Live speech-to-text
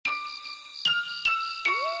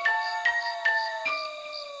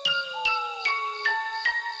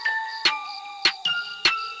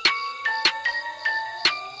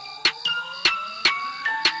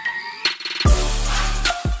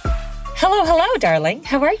Hello, darling.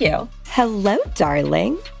 How are you? Hello,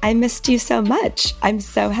 darling. I missed you so much. I'm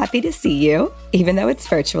so happy to see you, even though it's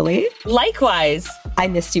virtually. Likewise. I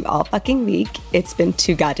missed you all fucking week. It's been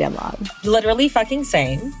too goddamn long. Literally fucking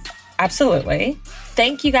same. Absolutely.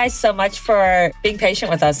 Thank you guys so much for being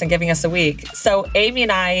patient with us and giving us a week. So Amy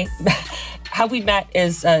and I, how we met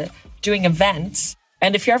is doing events.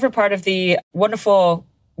 And if you're ever part of the wonderful,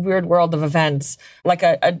 weird world of events, like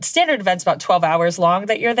a standard event's about 12 hours long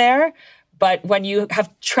that you're there. But when you have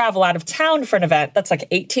travel out of town for an event, that's like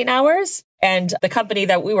 18 hours. And the company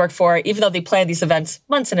that we work for, even though they plan these events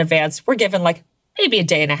months in advance, we're given like maybe a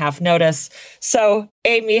day and a half notice. So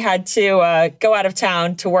Amy had to go out of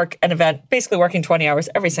town to work an event, basically working 20 hours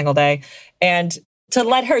every single day. And to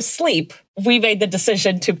let her sleep, we made the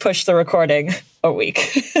decision to push the recording a week.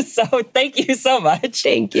 So thank you so much.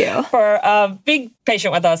 Thank you. For being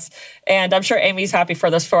patient with us. And I'm sure Amy's happy for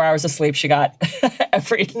those 4 hours of sleep she got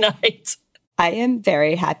every night. I am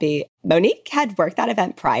very happy. Monique had worked that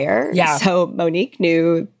event prior. Yeah. So Monique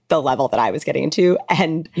knew the level that I was getting into.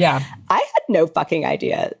 And I had no fucking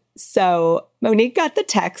idea. So Monique got the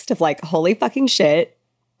text of like, holy fucking shit.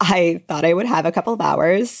 I thought I would have a couple of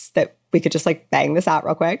hours that we could just like bang this out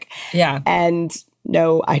real quick. Yeah. And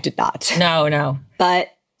no, I did not. No.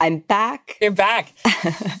 But I'm back. You're back.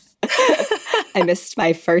 I missed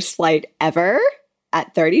my first flight ever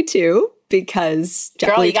at 32 because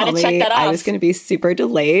Jacqueline told me I was going to be super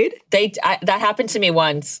delayed. That happened to me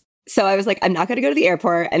once. So I was like, I'm not going to go to the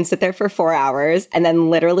airport and sit there for 4 hours. And then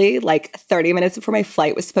literally like 30 minutes before my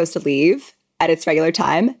flight was supposed to leave at its regular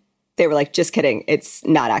time, they were like, just kidding. It's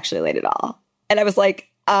not actually late at all. And I was like,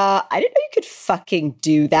 I didn't know you could fucking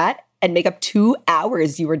do that and make up 2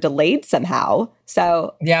 hours you were delayed somehow.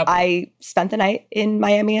 So I spent the night in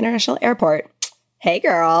Miami International Airport. Hey,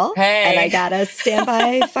 girl. Hey. And I got a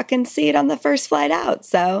standby fucking seat on the first flight out.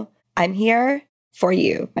 So I'm here for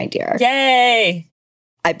you, my dear. Yay.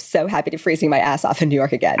 I'm so happy to freezing my ass off in New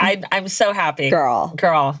York again. I'm so happy. Girl.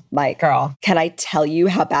 Like, girl. Can I tell you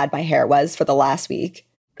how bad my hair was for the last week?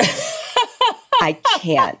 I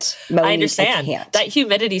can't. Monique, I understand. I can't. That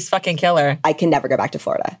humidity's fucking killer. I can never go back to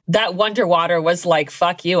Florida. That Wonder Water was like,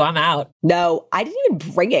 fuck you, I'm out. No, I didn't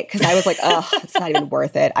even bring it because I was like, oh, it's not even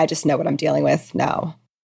worth it. I just know what I'm dealing with. No.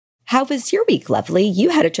 How was your week, lovely? You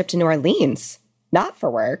had a trip to New Orleans. Not for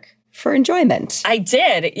work, for enjoyment. I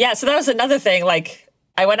did. Yeah, so that was another thing. Like,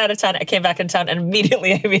 I went out of town, I came back in town, and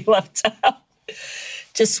immediately Amy left town.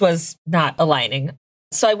 Just was not aligning.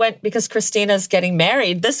 So I went because Christina's getting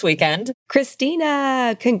married this weekend.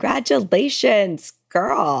 Christina, congratulations,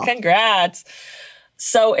 girl. Congrats.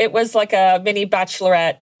 So it was like a mini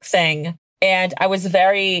bachelorette thing. And I was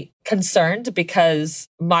very concerned because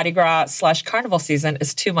Mardi Gras / carnival season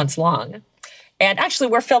is 2 months long. And actually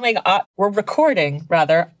we're recording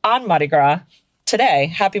on Mardi Gras today.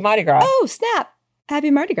 Happy Mardi Gras. Oh, snap. Happy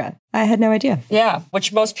Mardi Gras. I had no idea. Yeah,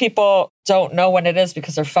 which most people don't know when it is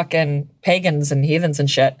because they're fucking pagans and heathens and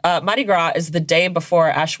shit. Mardi Gras is the day before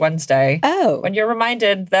Ash Wednesday. Oh. When you're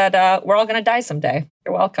reminded that we're all going to die someday.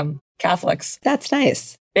 You're welcome, Catholics. That's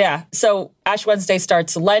nice. Yeah. So Ash Wednesday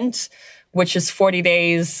starts Lent, which is 40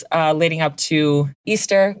 days leading up to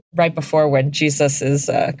Easter, right before when Jesus is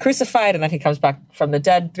crucified, and then he comes back from the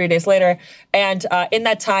dead 3 days later. And in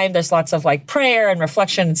that time, there's lots of like prayer and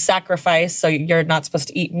reflection and sacrifice. So you're not supposed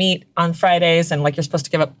to eat meat on Fridays, and like you're supposed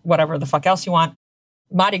to give up whatever the fuck else you want.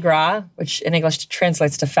 Mardi Gras, which in English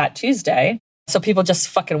translates to Fat Tuesday. So people just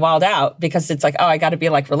fucking wild out because it's like, oh, I got to be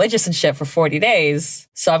like religious and shit for 40 days.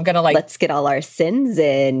 So I'm going to like... Let's get all our sins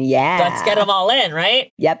in. Yeah. Let's get them all in,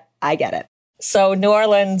 right? Yep. I get it. So New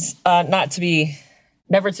Orleans, never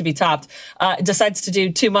to be topped, decides to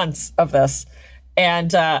do 2 months of this.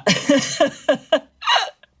 And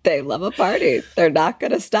they love a party. They're not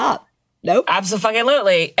going to stop. Nope.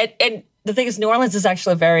 Absolutely. And the thing is, New Orleans is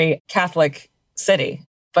actually a very Catholic city,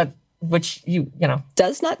 but which you know.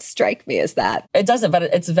 Does not strike me as that. It doesn't, but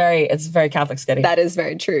it's very Catholic city. That is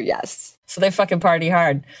very true, yes. So they fucking party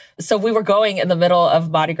hard. So we were going in the middle of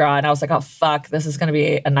Mardi Gras and I was like, oh, fuck, this is going to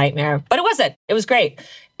be a nightmare. But it wasn't. It was great.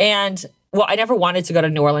 And well, I never wanted to go to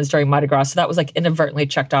New Orleans during Mardi Gras. So that was like inadvertently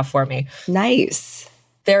checked off for me. Nice.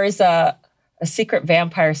 There is a secret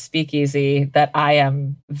vampire speakeasy that I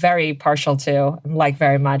am very partial to and like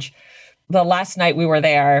very much. The last night we were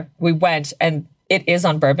there, we went and it is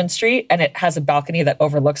on Bourbon Street and it has a balcony that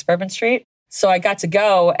overlooks Bourbon Street. So I got to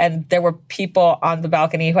go and there were people on the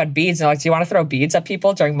balcony who had beads. And they're like, do you want to throw beads at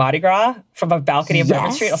people during Mardi Gras from a balcony of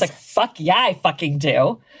Bourbon Street? I was like, fuck yeah, I fucking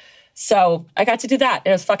do. So I got to do that.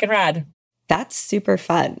 It was fucking rad. That's super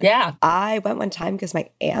fun. Yeah. I went one time because my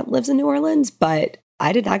aunt lives in New Orleans, but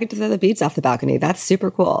I did not get to throw the beads off the balcony. That's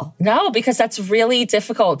super cool. No, because that's really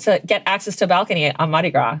difficult to get access to a balcony on Mardi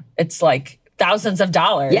Gras. It's like thousands of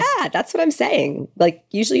dollars. Yeah, that's what I'm saying. Like,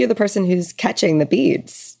 usually you're the person who's catching the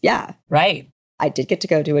beads. Yeah. Right. I did get to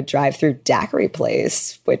go to a drive-through daiquiri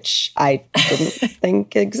place, which I didn't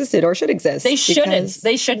think existed or should exist. They shouldn't.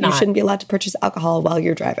 They should not. You shouldn't be allowed to purchase alcohol while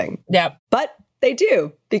you're driving. Yep. But they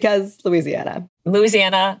do, because Louisiana.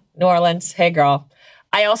 Louisiana, New Orleans. Hey, girl.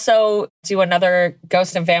 I also do another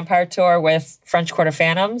Ghost and Vampire tour with French Quarter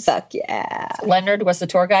Phantoms. Fuck yeah. Leonard was the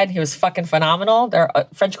tour guide. He was fucking phenomenal.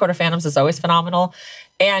 French Quarter Phantoms is always phenomenal.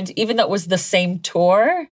 And even though it was the same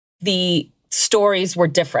tour, the stories were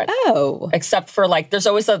different. Oh. Except for like, there's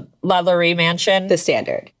always a Lalaurie mansion. The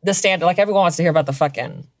standard. Like everyone wants to hear about the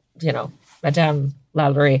fucking, Madame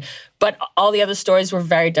Lalaurie. But all the other stories were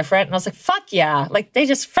very different. And I was like, fuck yeah. Like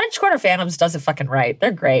French Quarter Phantoms does it fucking right.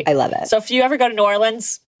 They're great. I love it. So if you ever go to New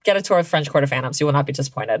Orleans, get a tour with French Quarter Phantoms. You will not be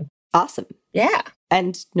disappointed. Awesome. Yeah.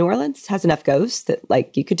 And New Orleans has enough ghosts that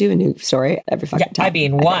like you could do a new story every fucking time. I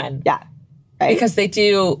mean, one. Yeah. Right? Because they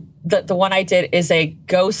do, the one I did is a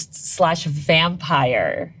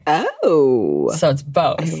ghost/vampire. Oh. So it's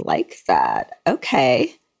both. I like that.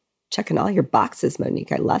 Okay. Checking all your boxes,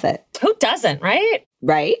 Monique. I love it. Who doesn't, right?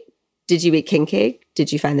 Right? Did you eat king cake?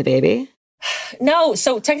 Did you find the baby? No.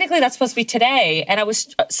 So technically that's supposed to be today. And I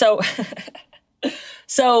was, so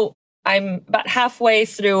I'm about halfway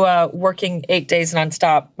through working 8 days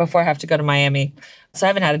nonstop before I have to go to Miami. So I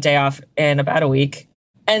haven't had a day off in about a week.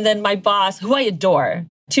 And then my boss, who I adore,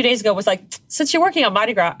 2 days ago was like, since you're working on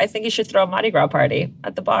Mardi Gras, I think you should throw a Mardi Gras party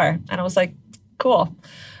at the bar. And I was like, cool.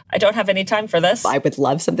 I don't have any time for this. I would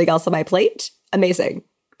love something else on my plate. Amazing.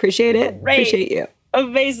 Appreciate it. Great. Appreciate you.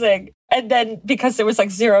 Amazing. And then because there was like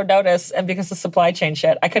zero notice and because of supply chain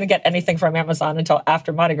shit, I couldn't get anything from Amazon until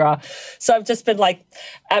after Mardi Gras. So I've just been like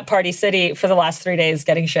at Party City for the last 3 days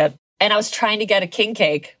getting shit. And I was trying to get a king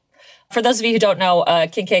cake. For those of you who don't know,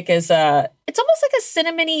 king cake is it's almost like a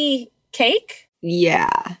cinnamony cake.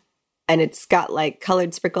 Yeah. And it's got like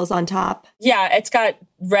colored sprinkles on top. Yeah, it's got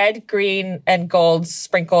red, green, and gold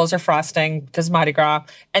sprinkles or frosting because Mardi Gras.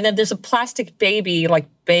 And then there's a plastic baby like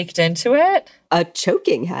baked into it. A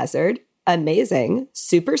choking hazard. Amazing.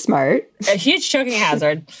 Super smart. A huge choking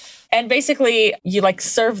hazard. And basically, you like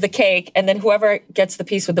serve the cake, and then whoever gets the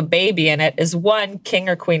piece with the baby in it is one, king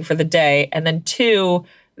or queen for the day, and then two,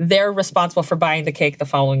 they're responsible for buying the cake the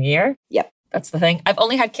following year. Yep. That's the thing. I've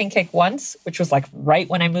only had king cake once, which was like right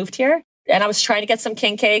when I moved here. And I was trying to get some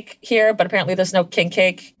king cake here, but apparently there's no king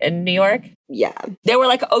cake in New York. Yeah. They were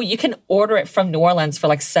like, oh, you can order it from New Orleans for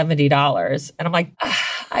like $70. And I'm like,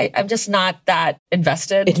 I'm just not that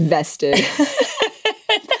invested.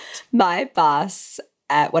 My boss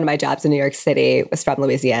at one of my jobs in New York City was from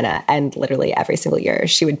Louisiana, and literally every single year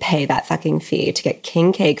she would pay that fucking fee to get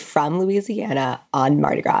king cake from Louisiana on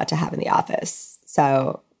Mardi Gras to have in the office.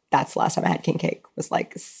 So that's the last time I had king cake, was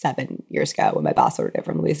like 7 years ago when my boss ordered it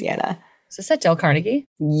from Louisiana. Is this at Dale Carnegie?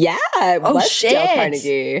 Yeah, it was shit. Dale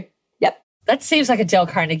Carnegie. Yep. That seems like a Dale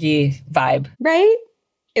Carnegie vibe. Right?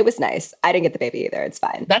 It was nice. I didn't get the baby either. It's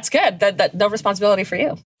fine. That's good. That no responsibility for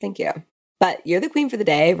you. Thank you. But you're the queen for the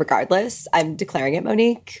day, regardless. I'm declaring it,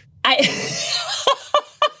 Monique.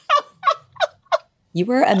 You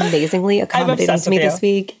were amazingly accommodating to me this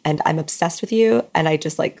week, and I'm obsessed with you, and I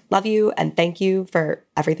just like love you and thank you for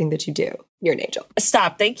everything that you do. You're an angel.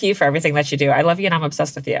 Stop. Thank you for everything that you do. I love you and I'm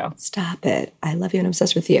obsessed with you. Stop it. I love you and I'm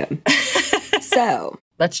obsessed with you. So.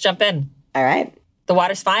 Let's jump in. All right. The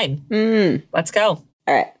water's fine. Let's go. All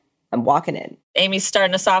right. I'm walking in. Amy's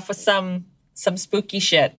starting us off with some spooky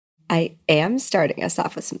shit. I am starting us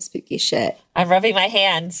off with some spooky shit. I'm rubbing my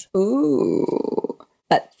hands. Ooh.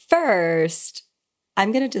 But first,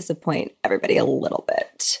 I'm going to disappoint everybody a little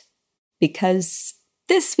bit, because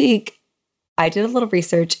this week I did a little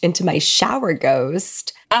research into my shower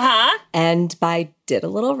ghost. And by did a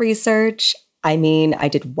little research, I mean I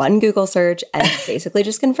did one Google search and basically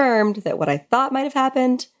just confirmed that what I thought might have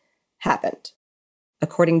happened, happened.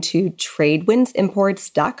 According to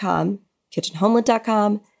TradewindsImports.com,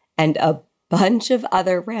 KitchenHomeland.com, and a bunch of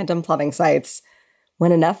other random plumbing sites,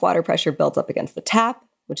 when enough water pressure builds up against the tap,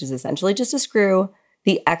 which is essentially just a screw,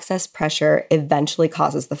 the excess pressure eventually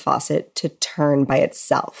causes the faucet to turn by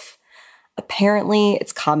itself. Apparently,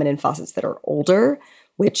 it's common in faucets that are older,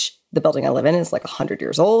 which the building I live in is like 100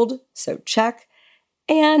 years old, so check.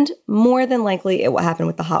 And more than likely, it will happen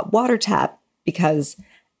with the hot water tap because,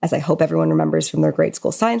 as I hope everyone remembers from their grade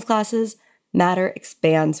school science classes, matter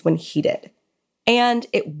expands when heated. And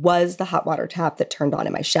it was the hot water tap that turned on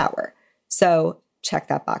in my shower. So check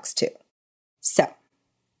that box too. So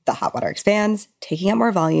The hot water expands, taking out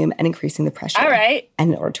more volume and increasing the pressure. All right.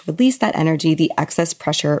 And in order to release that energy, the excess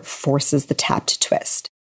pressure forces the tap to twist.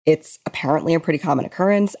 It's apparently a pretty common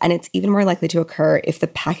occurrence, and it's even more likely to occur if the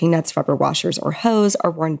packing nuts, rubber washers, or hose are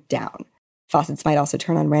worn down. Faucets might also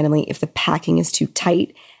turn on randomly if the packing is too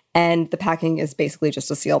tight, and the packing is basically just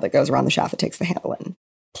a seal that goes around the shaft that takes the handle in.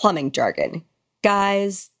 Plumbing jargon.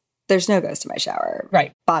 Guys, there's no ghost in my shower.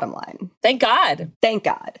 Right. Bottom line. Thank God. Thank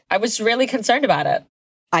God. I was really concerned about it.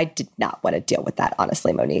 I did not want to deal with that,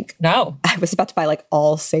 honestly, Monique. No. I was about to buy like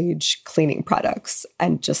all sage cleaning products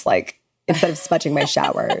and just like, instead of smudging my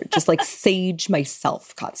shower, just like sage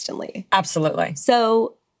myself constantly. Absolutely.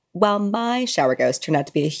 So while my shower ghost turned out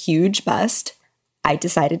to be a huge bust, I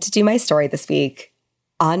decided to do my story this week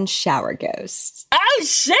on shower ghosts. Oh,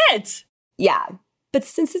 shit. Yeah. But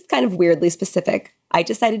since it's kind of weirdly specific, I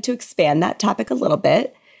decided to expand that topic a little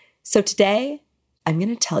bit. So today, I'm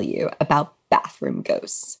going to tell you about bathroom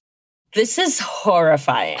ghosts. This is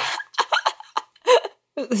horrifying.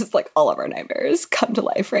 This is like all of our nightmares come to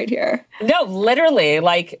life right here. No, literally,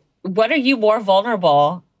 like, what are you more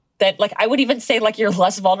vulnerable that, like, I would even say, like, you're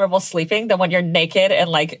less vulnerable sleeping than when you're naked and,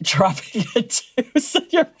 like, dropping a deuce in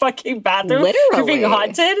your fucking bathroom. Literally. You're being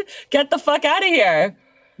haunted. Get the fuck out of here.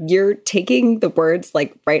 You're taking the words,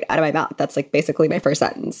 like, right out of my mouth. That's, like, basically my first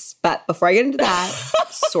sentence. But before I get into that,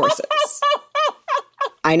 sources.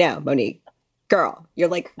 I know, Monique. Girl, you're,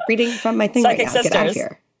 like, reading from my thing Psychic right now. sisters. Get out of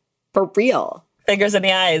here. For real. Fingers in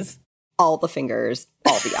the eyes. All the fingers,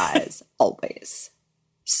 all the eyes, always.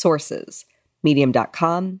 Sources.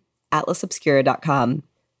 Medium.com, atlasobscura.com,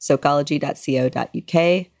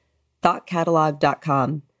 socology.co.uk,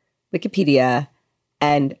 thoughtcatalog.com, Wikipedia,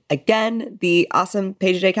 and again, the awesome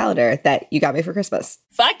Page a Day calendar that you got me for Christmas.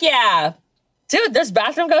 Fuck yeah. Dude, there's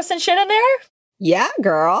bathroom ghosts and shit in there? Yeah,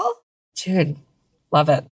 girl. Dude, love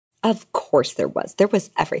it. Of course there was. There was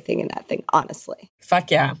everything in that thing, honestly. Fuck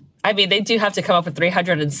yeah. I mean, they do have to come up with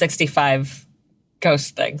 365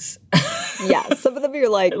 ghost things. Yeah, some of them you're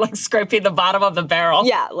like... like scraping the bottom of the barrel.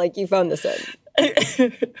 Yeah, like you phoned this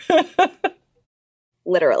in.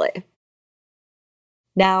 Literally.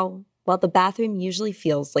 Now, while the bathroom usually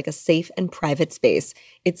feels like a safe and private space,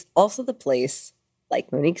 it's also the place,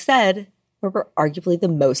 like Monique said, where we're arguably the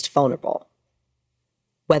most vulnerable.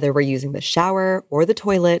 Whether we're using the shower or the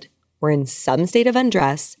toilet, we're in some state of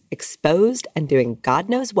undress, exposed, and doing God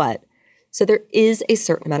knows what. So there is a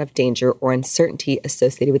certain amount of danger or uncertainty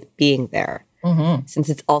associated with being there. Mm-hmm. Since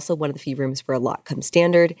it's also one of the few rooms where a lot comes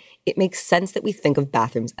standard, it makes sense that we think of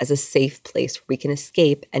bathrooms as a safe place where we can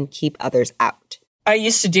escape and keep others out. I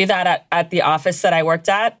used to do that at the office that I worked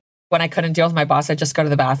at. When I couldn't deal with my boss, I'd just go to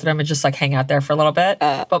the bathroom and just like hang out there for a little bit.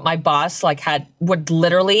 But my boss like would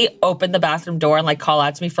literally open the bathroom door and like call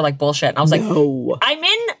out to me for like bullshit. And I was like, No. I'm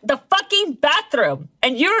in the fucking bathroom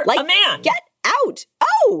and you're Like, a man. Get out.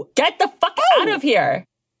 Oh, Get the fuck out of here.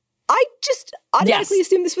 I just automatically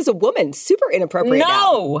assumed this was a woman. Super inappropriate.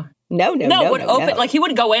 No. No. Would open like he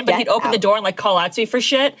would go in, but Get he'd open the out. door and like call out to me for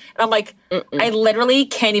shit. And I'm like, I literally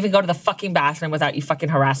can't even go to the fucking bathroom without you fucking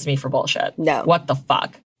harassing me for bullshit. No. What the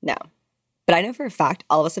fuck? No. But I know for a fact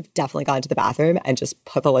all of us have definitely gone to the bathroom and just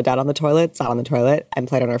put the lid down on the toilet, sat on the toilet, and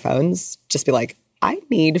played on our phones. Just be like, I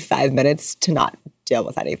need 5 minutes to not deal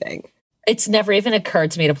with anything. It's never even occurred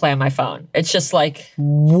to me to play on my phone. It's just like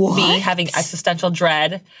me having existential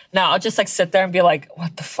dread. No, I'll just like sit there and be like,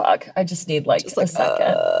 what the fuck? I just need like a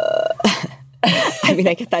second. I mean,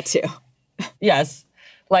 I get that too. Yes.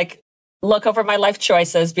 Like look over my life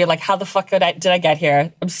choices, be like, how the fuck did I get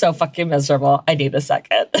here? I'm so fucking miserable. I need a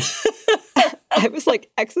second. I was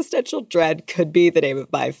like, existential dread could be the name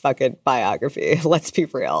of my fucking biography. Let's be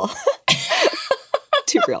real.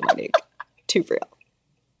 Too real, Monique. Too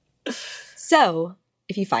real. So,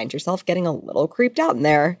 if you find yourself getting a little creeped out in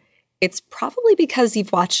there, it's probably because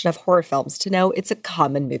you've watched enough horror films to know it's a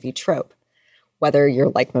common movie trope. Whether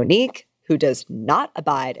you're like Monique, who does not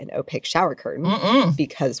abide an opaque shower curtain,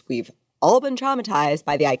 because we've all been traumatized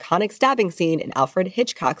by the iconic stabbing scene in Alfred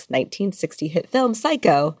Hitchcock's 1960 hit film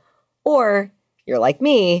Psycho, or you're like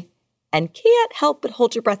me and can't help but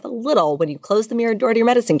hold your breath a little when you close the mirror door to your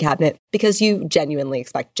medicine cabinet because you genuinely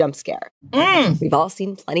expect a jump scare. We've all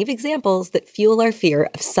seen plenty of examples that fuel our fear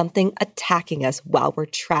of something attacking us while we're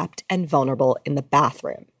trapped and vulnerable in the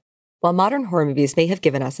bathroom. While modern horror movies may have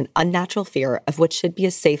given us an unnatural fear of what should be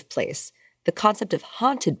a safe place, the concept of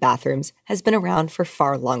haunted bathrooms has been around for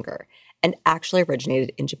far longer and actually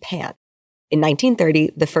originated in Japan. In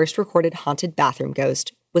 1930, the first recorded haunted bathroom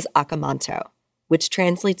ghost was Akamanto, which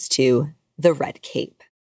translates to the Red Cape.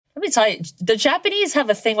 Let me tell you, the Japanese have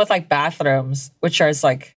a thing with like bathrooms, which are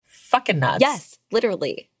like fucking nuts. Yes,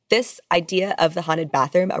 literally. This idea of the haunted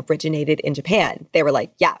bathroom originated in Japan. They were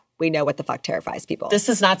like, yeah, we know what the fuck terrifies people. This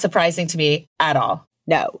is not surprising to me at all.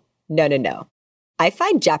 No. I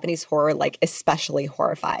find Japanese horror, like, especially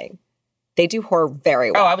horrifying. They do horror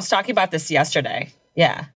very well. Oh, I was talking about this yesterday.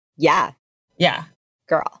 Yeah. Yeah. Yeah.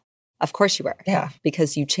 Girl. Of course you were. Yeah.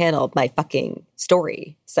 Because you channeled my fucking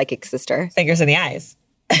story, psychic sister. Fingers in the eyes.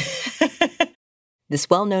 This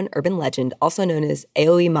well-known urban legend, also known as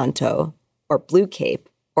Aoi Manto, or Blue Cape,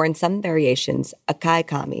 or in some variations, Akai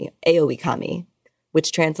Kami, Aoi Kami,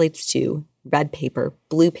 which translates to red paper,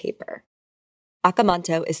 blue paper.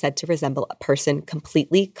 Akamanto is said to resemble a person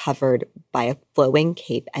completely covered by a flowing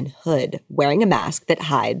cape and hood, wearing a mask that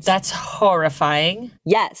hides. That's horrifying.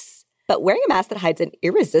 Yes, but wearing a mask that hides an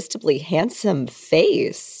irresistibly handsome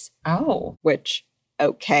face. Oh. Which,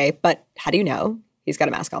 okay, but how do you know? He's got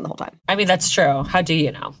a mask on the whole time. I mean, that's true. How do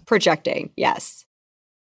you know? Projecting, yes.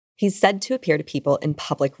 He's said to appear to people in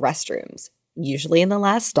public restrooms, usually in the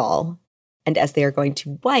last stall, and as they are going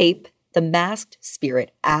to wipe, the masked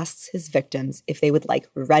spirit asks his victims if they would like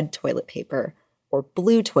red toilet paper or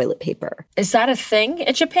blue toilet paper. Is that a thing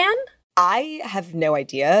in Japan? I have no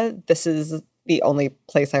idea. This is the only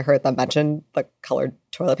place I heard them mention the colored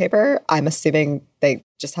toilet paper. I'm assuming they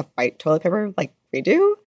just have white toilet paper like we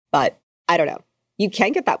do, but I don't know. You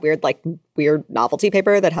can get that weird novelty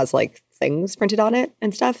paper that has like things printed on it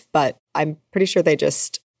and stuff, but I'm pretty sure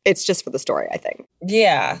it's just for the story, I think.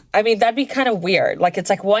 Yeah. I mean, that'd be kind of weird. Like,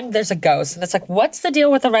 it's like one, there's a ghost, and it's like, what's the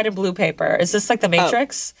deal with the red and blue paper? Is this like the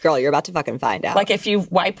Matrix? Oh, girl, you're about to fucking find out. Like, if you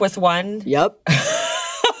wipe with one? Yep.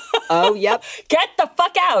 Oh, yep. Get the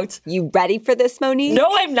fuck out. You ready for this, Monique? No,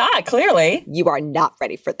 I'm not, clearly. You are not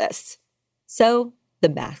ready for this. So, the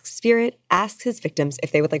masked spirit asks his victims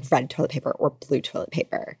if they would like red toilet paper or blue toilet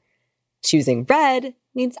paper. Choosing red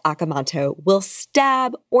means Akamanto will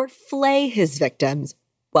stab or flay his victims,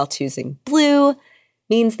 while choosing blue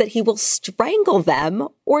means that he will strangle them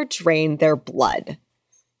or drain their blood.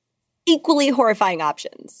 Equally horrifying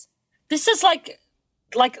options. This is like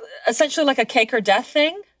essentially like a cake or death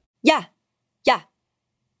thing? Yeah.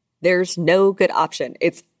 There's no good option.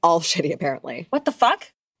 It's all shitty, apparently. What the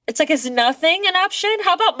fuck? It's like, is nothing an option?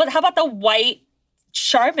 How about the white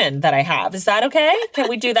Charmin that I have? Is that okay? Can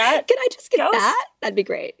we do that? Can I just get that? That'd be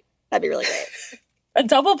great. That'd be really great. A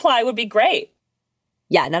double ply would be great.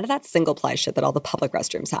 Yeah, none of that single ply shit that all the public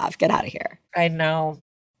restrooms have. Get out of here. I know.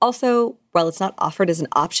 Also, while it's not offered as an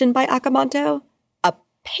option by Akamanto,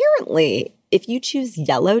 apparently, if you choose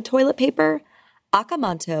yellow toilet paper,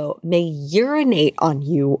 Akamanto may urinate on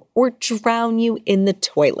you or drown you in the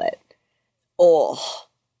toilet. Oh,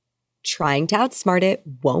 trying to outsmart it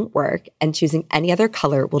won't work, and choosing any other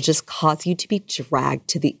color will just cause you to be dragged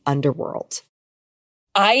to the underworld.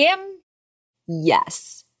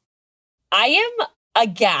 Yes. I am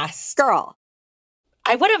aghast. Girl.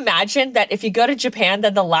 I would imagine that if you go to Japan,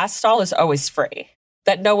 then the last stall is always free.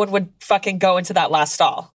 That no one would fucking go into that last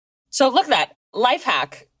stall. So look at that. Life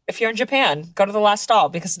hack. If you're in Japan, go to the last stall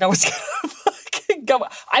because no one's gonna fucking go.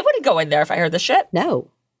 I wouldn't go in there if I heard this shit. No.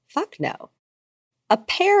 Fuck no.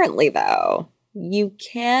 Apparently, though, you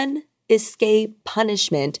can escape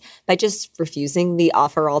punishment by just refusing the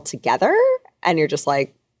offer altogether. And you're just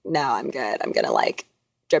like, no, I'm good. I'm gonna like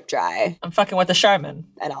drip dry. I'm fucking with the Charmin.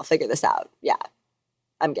 And I'll figure this out. Yeah,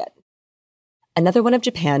 I'm good. Another one of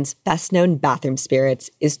Japan's best-known bathroom spirits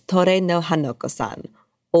is Tore no Hanako-san,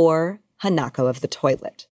 or Hanako of the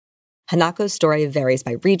toilet. Hanako's story varies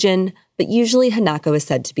by region, but usually Hanako is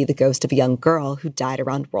said to be the ghost of a young girl who died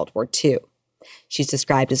around World War II. She's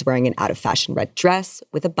described as wearing an out-of-fashion red dress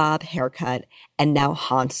with a bob haircut and now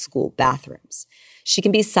haunts school bathrooms. She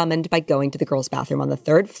can be summoned by going to the girls' bathroom on the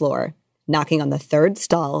 3rd floor, knocking on the 3rd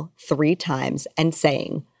stall 3 times and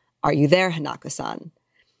saying, "Are you there, Hanako-san?"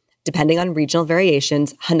 Depending on regional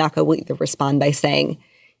variations, Hanako will either respond by saying,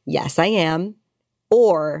 "Yes, I am,"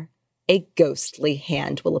 or a ghostly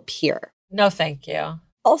hand will appear. No, thank you.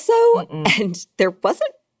 Also, and there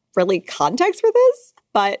wasn't really context for this,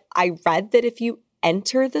 but I read that if you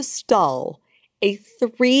enter the stall, a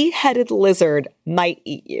 3-headed lizard might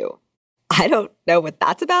eat you. I don't know what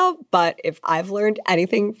that's about, but if I've learned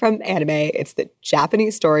anything from anime, it's that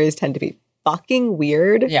Japanese stories tend to be fucking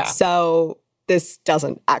weird. Yeah. So this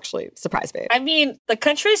doesn't actually surprise me. I mean, the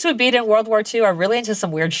countries we beat in World War II are really into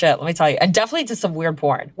some weird shit, let me tell you. And definitely into some weird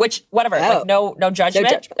porn, which, whatever, like no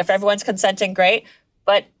judgment. If everyone's consenting, great.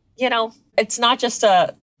 But, you know, it's not just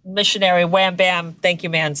a missionary wham bam thank you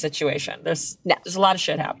man situation. There's a lot of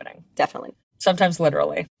shit happening. Definitely. Sometimes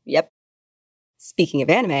literally. Yep. Speaking of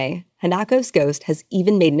anime, Hanako's ghost has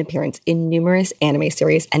even made an appearance in numerous anime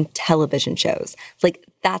series and television shows, like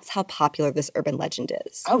That's how popular this urban legend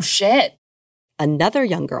is. Oh, shit. Another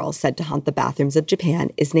young girl said to haunt the bathrooms of Japan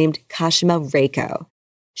is named Kashima Reiko.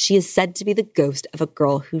 She is said to be the ghost of a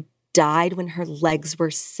girl who died when her legs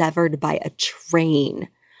were severed by a train.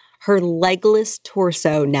 Her legless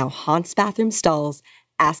torso now haunts bathroom stalls,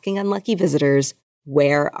 asking unlucky visitors,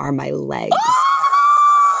 "Where are my legs?"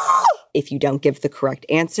 If you don't give the correct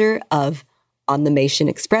answer of "on the Meishin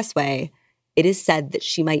Expressway," it is said that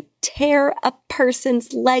she might tear a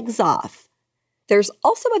person's legs off. There's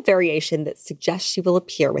also a variation that suggests she will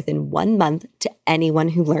appear within 1 month to anyone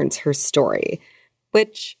who learns her story,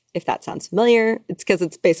 which, if that sounds familiar, it's because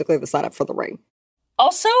it's basically the setup for The Ring.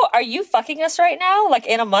 Also, are you fucking us right now? Like,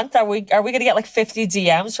 in a month, are we going to get like 50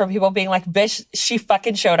 DMs from people being like, "Bitch, she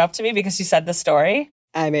fucking showed up to me because you said the story"?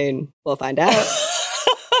 I mean, we'll find out.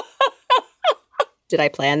 Did I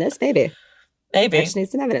plan this? Maybe. I just need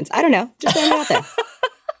some evidence. I don't know. Just throwing it out there.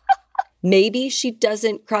 Maybe she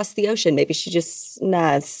doesn't cross the ocean. Maybe she just,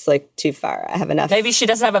 it's like too far. I have enough. Maybe she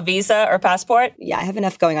doesn't have a visa or passport. Yeah, I have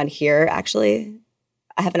enough going on here, actually.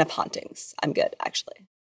 I have enough hauntings. I'm good, actually.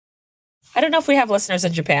 I don't know if we have listeners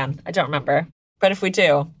in Japan. I don't remember. But if we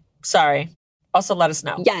do, sorry. Also, let us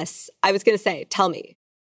know. Yes, I was going to say, tell me.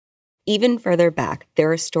 Even further back,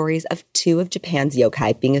 there are stories of 2 of Japan's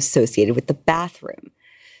yokai being associated with the bathroom.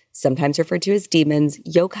 Sometimes referred to as demons,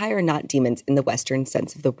 yokai are not demons in the Western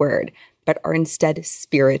sense of the word, but are instead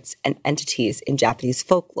spirits and entities in Japanese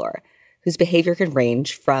folklore, whose behavior can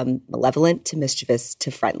range from malevolent to mischievous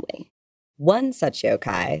to friendly. One such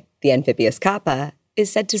yokai, the amphibious kappa,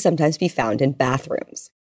 is said to sometimes be found in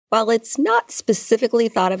bathrooms. While it's not specifically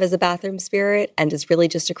thought of as a bathroom spirit and is really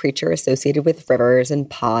just a creature associated with rivers and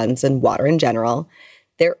ponds and water in general,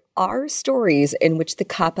 there are stories in which the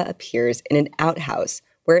kappa appears in an outhouse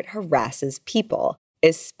where it harasses people,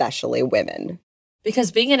 especially women.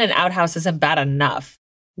 Because being in an outhouse isn't bad enough.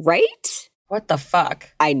 Right? What the fuck?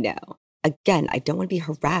 I know. Again, I don't want to be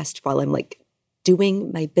harassed while I'm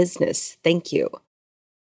doing my business. Thank you.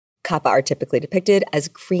 Kappa are typically depicted as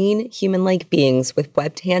green, human-like beings with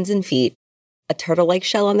webbed hands and feet, a turtle-like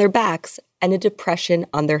shell on their backs, and a depression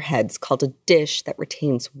on their heads called a dish that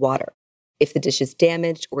retains water. If the dish is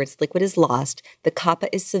damaged or its liquid is lost, the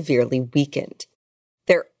kappa is severely weakened.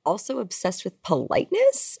 They're also obsessed with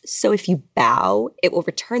politeness, so if you bow, it will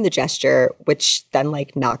return the gesture, which then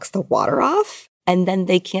knocks the water off, and then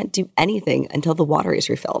they can't do anything until the water is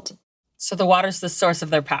refilled. So the water's the source of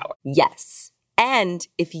their power. Yes. And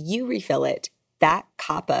if you refill it, that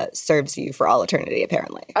kappa serves you for all eternity,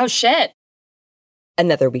 apparently. Oh, shit.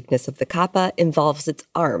 Another weakness of the kappa involves its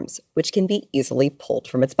arms, which can be easily pulled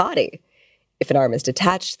from its body. If an arm is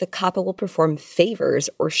detached, the kappa will perform favors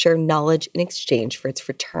or share knowledge in exchange for its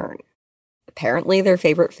return. Apparently, their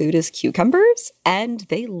favorite food is cucumbers, and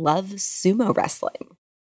they love sumo wrestling.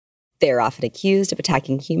 They are often accused of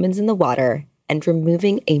attacking humans in the water and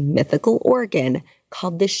removing a mythical organ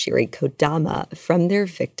called the shirikodama from their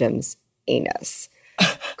victim's anus.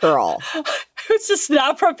 Girl. I was just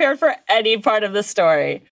not prepared for any part of the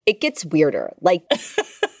story. It gets weirder.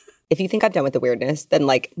 If you think I'm done with the weirdness, then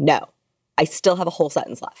no. I still have a whole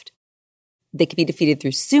sentence left. They could be defeated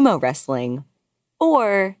through sumo wrestling,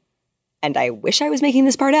 or, and I wish I was making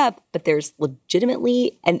this part up, but there's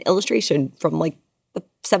legitimately an illustration from the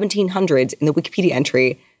 1700s in the Wikipedia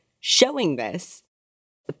entry showing this.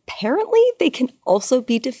 Apparently, they can also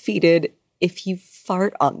be defeated if you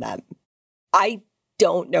fart on them. I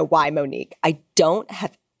don't know why, Monique. I don't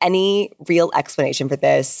have any real explanation for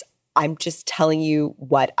this. I'm just telling you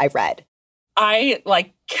what I read. I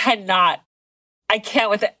can't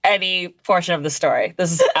with any portion of the story.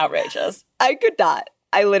 This is outrageous. I could not.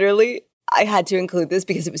 I had to include this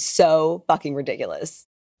because it was so fucking ridiculous.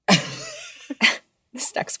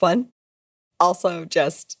 This next one. Also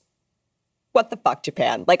just, what the fuck,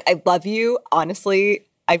 Japan? I love you. Honestly,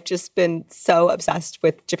 I've just been so obsessed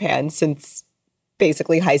with Japan since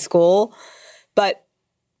basically high school. But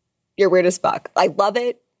you're weird as fuck. I love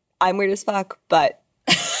it. I'm weird as fuck, but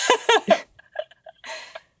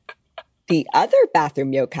the other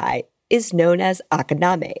bathroom yokai is known as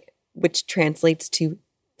Akaname, which translates to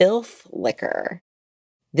filth licker.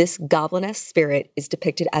 This goblin-esque spirit is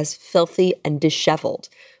depicted as filthy and disheveled,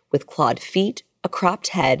 with clawed feet, a cropped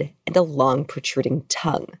head, and a long protruding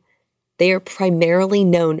tongue. They are primarily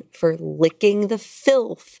known for licking the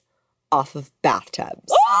filth off of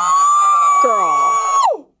bathtubs. Girl.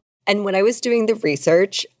 And when I was doing the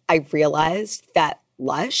research, I realized that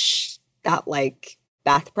Lush, that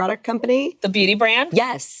bath product company, The beauty brand?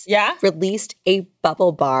 yes, Yeah? released a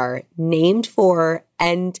bubble bar named for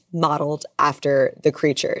and modeled after the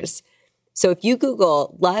creatures. So if you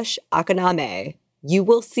Google Lush Akaname, you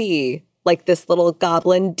will see like this little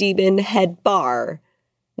goblin demon head bar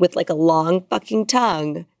with like a long fucking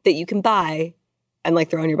tongue that you can buy and like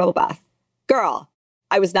throw in your bubble bath. Girl,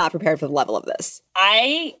 I was not prepared for the level of this.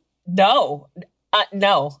 No,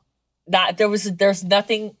 not there's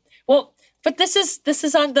nothing. Well, but this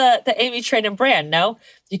is on the Amy Tradon brand. No,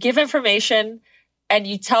 you give information and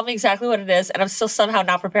you tell me exactly what it is, and I'm still somehow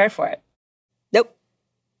not prepared for it. Nope.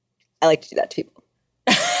 I like to do that to people.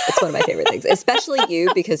 It's one of my favorite things, especially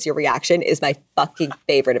you, because your reaction is my fucking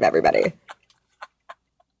favorite of everybody.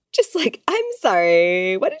 Just like, I'm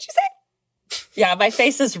sorry, what did you say? Yeah, my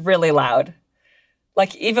face is really loud.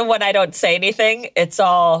 Like, even when I don't say anything, it's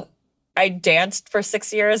all, I danced for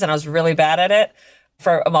 6 years and I was really bad at it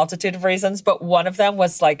for a multitude of reasons. But one of them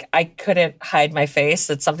was like, I couldn't hide my face.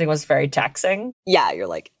 That something was very taxing. Yeah, you're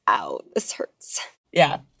like, ow, this hurts.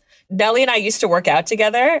 Yeah. Nellie and I used to work out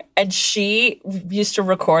together, and she used to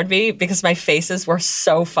record me because my faces were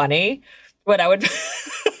so funny when I would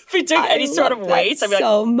be doing any sort of weights. I'd be like,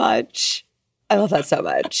 so much. I love that so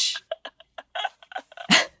much.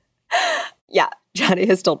 Yeah, Johnny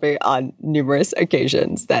has told me on numerous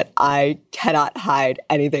occasions that I cannot hide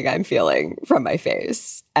anything I'm feeling from my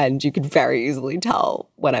face. And you can very easily tell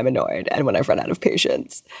when I'm annoyed and when I've run out of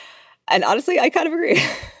patience. And honestly, I kind of agree.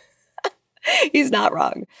 He's not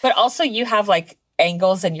wrong. But also you have like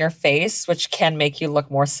angles in your face, which can make you look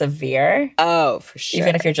more severe. Oh, for sure.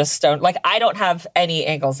 Even if you're just stoned. Like, I don't have any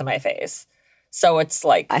angles in my face. So it's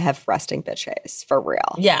like, I have resting bitch face, for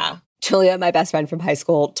real. Yeah. Julia, my best friend from high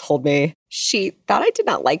school, told me she thought I did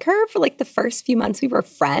not like her for like the first few months we were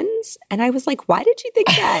friends. And I was like, why did you think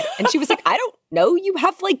that? And she was like, I don't know. You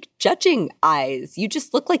have like judging eyes. You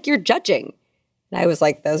just look like you're judging. And I was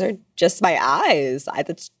like, those are just my eyes.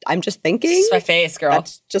 I'm just thinking. It's my face, girl.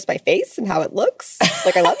 That's just my face and how it looks.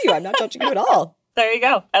 Like, I love you. I'm not judging you at all. There you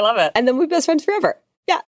go. I love it. And then we're best friends forever.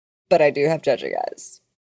 Yeah. But I do have judging eyes.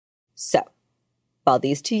 So, while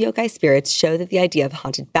these two yokai spirits show that the idea of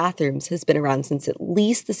haunted bathrooms has been around since at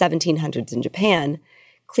least the 1700s in Japan,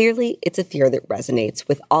 clearly it's a fear that resonates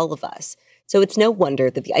with all of us. So it's no wonder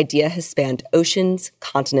that the idea has spanned oceans,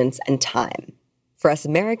 continents, and time. For us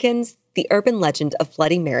Americans, the urban legend of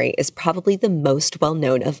Bloody Mary is probably the most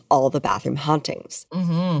well-known of all the bathroom hauntings.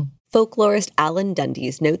 Mm-hmm. Folklorist Alan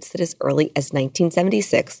Dundes notes that as early as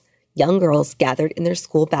 1976, young girls gathered in their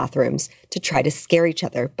school bathrooms to try to scare each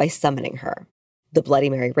other by summoning her. The Bloody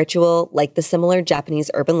Mary ritual, like the similar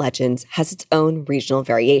Japanese urban legends, has its own regional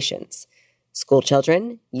variations. School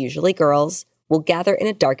children, usually girls, will gather in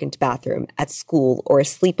a darkened bathroom at school or a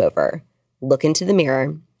sleepover, look into the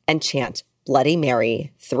mirror, and chant Bloody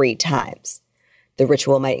Mary 3 times. The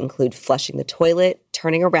ritual might include flushing the toilet,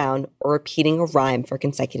 turning around, or repeating a rhyme for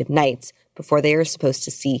consecutive nights before they are supposed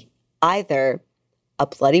to see either a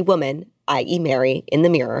bloody woman, i.e. Mary, in the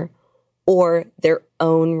mirror, or their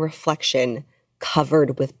own reflection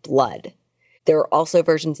covered with blood. There are also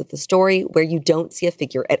versions of the story where you don't see a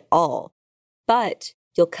figure at all, but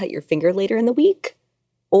you'll cut your finger later in the week,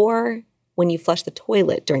 or when you flush the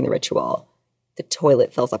toilet during the ritual, the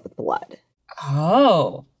toilet fills up with blood.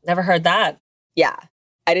 Oh, never heard that. Yeah.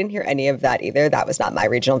 I didn't hear any of that either. That was not my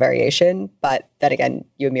regional variation. But then again,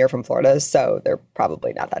 you and me are from Florida, so they're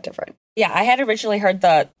probably not that different. Yeah, I had originally heard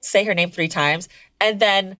the say her name 3 times. And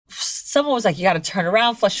then someone was like, you got to turn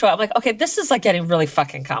around, flush toilet. I'm like, okay, this is like getting really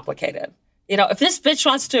fucking complicated. You know, if this bitch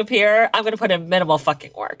wants to appear, I'm going to put in minimal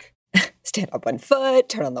fucking work. Stand on one foot,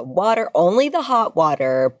 turn on the water, only the hot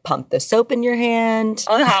water, pump the soap in your hand.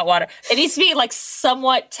 Only hot water. It needs to be like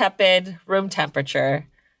somewhat tepid room temperature.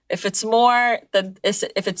 If it's more than, if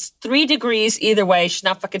it's 3 degrees either way, she's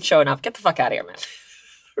not fucking showing up. Get the fuck out of here, man.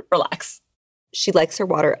 Relax. She likes her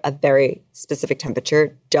water a very specific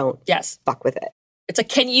temperature. Don't fuck with it. It's like,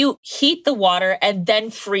 can you heat the water and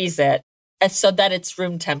then freeze it and so that it's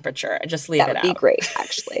room temperature and just leave it out? That would be great,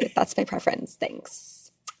 actually. That's my preference.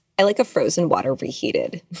 Thanks. I like a frozen water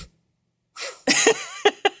reheated.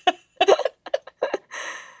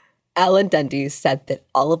 Alan Dundes said that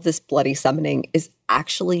all of this bloody summoning is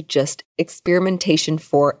actually just experimentation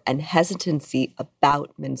for and hesitancy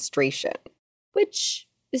about menstruation, which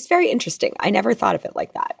is very interesting. I never thought of it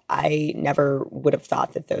like that. I never would have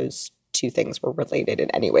thought that those two things were related in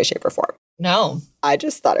any way, shape, or form. No. I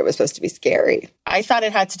just thought it was supposed to be scary. I thought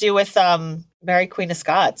it had to do with Mary Queen of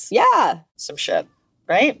Scots. Yeah. Some shit.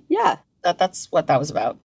 Right? Yeah. That's what that was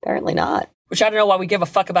about. Apparently not. Which I don't know why we give a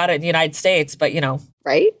fuck about it in the United States, but you know.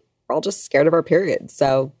 Right? We're all just scared of our period,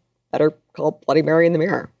 so better call Bloody Mary in the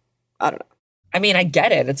mirror. I don't know. I mean, I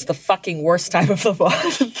get it. It's the fucking worst time of the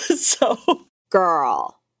month, so.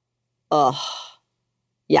 Girl. Ugh.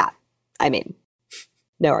 Yeah. I mean,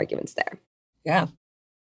 no arguments there. Yeah.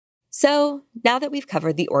 So now that we've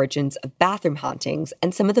covered the origins of bathroom hauntings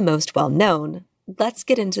and some of the most well-known, let's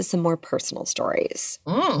get into some more personal stories.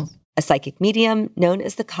 A psychic medium known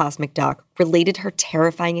as the Cosmic Doc related her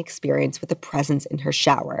terrifying experience with a presence in her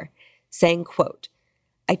shower, saying, quote,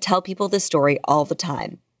 "I tell people this story all the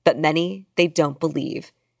time, but many, they don't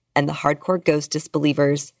believe. And the hardcore ghost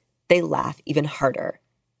disbelievers, they laugh even harder.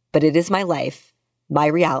 But it is my life, my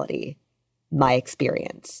reality, my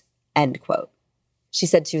experience." End quote. She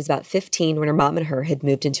said she was about 15 when her mom and her had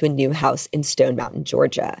moved into a new house in Stone Mountain,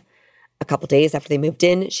 Georgia. A couple days after they moved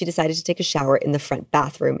in, she decided to take a shower in the front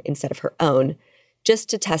bathroom instead of her own, just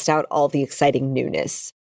to test out all the exciting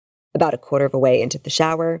newness. About a quarter of a way into the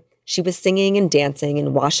shower, she was singing and dancing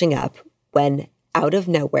and washing up when, out of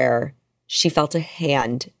nowhere, she felt a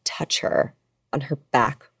hand touch her on her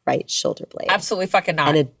back right shoulder blade. Absolutely fucking not.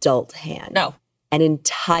 An adult hand. No. An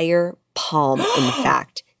entire palm, in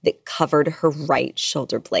fact, that covered her right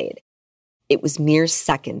shoulder blade. It was mere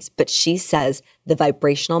seconds, but she says the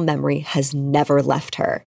vibrational memory has never left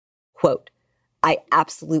her. Quote, "I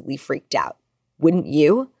absolutely freaked out. Wouldn't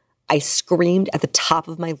you? I screamed at the top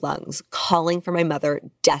of my lungs, calling for my mother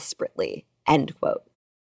desperately." End quote.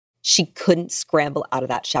 She couldn't scramble out of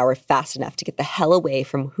that shower fast enough to get the hell away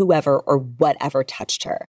from whoever or whatever touched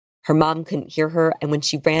her. Her mom couldn't hear her, and when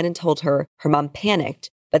she ran and told her, her mom panicked.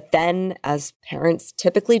 But then, as parents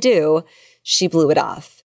typically do, she blew it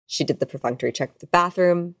off. She did the perfunctory check of the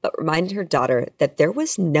bathroom, but reminded her daughter that there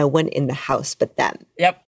was no one in the house but them.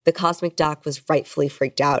 Yep. The Cosmic Doc was rightfully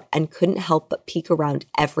freaked out and couldn't help but peek around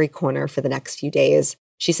every corner for the next few days.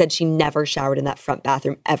 She said she never showered in that front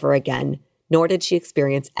bathroom ever again, nor did she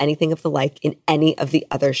experience anything of the like in any of the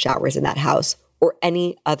other showers in that house or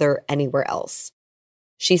any other anywhere else.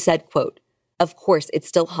 She said, quote, "Of course, it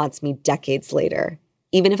still haunts me decades later,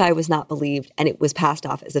 even if I was not believed and it was passed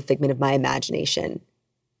off as a figment of my imagination.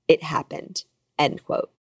 It happened." End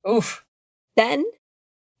quote. Oof. Then,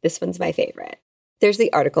 this one's my favorite. There's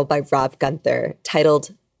the article by Rob Gunther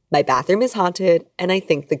titled, "My Bathroom is Haunted, and I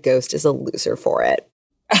think the ghost is a loser for it."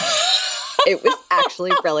 It was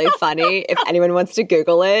actually really funny. If anyone wants to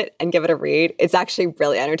Google it and give it a read, it's actually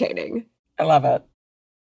really entertaining. I love it.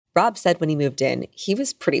 Rob said when he moved in, he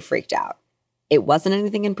was pretty freaked out. It wasn't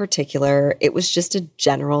anything in particular. It was just a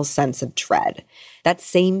general sense of dread. That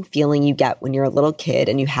same feeling you get when you're a little kid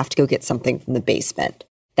and you have to go get something from the basement.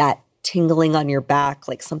 That tingling on your back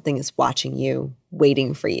like something is watching you,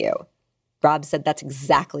 waiting for you. Rob said that's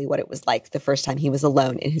exactly what it was like the first time he was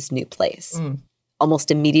alone in his new place. Almost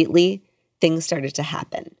immediately, things started to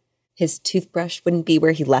happen. His toothbrush wouldn't be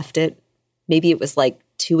where he left it. Maybe it was like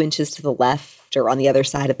 2 inches to the left or on the other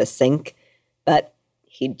side of the sink. But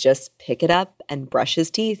he'd just pick it up and brush his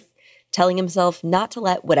teeth, telling himself not to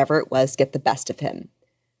let whatever it was get the best of him.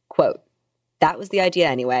 Quote, "That was the idea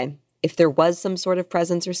anyway. If there was some sort of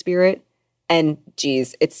presence or spirit, and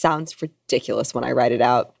geez, it sounds ridiculous when I write it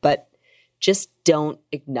out, but just don't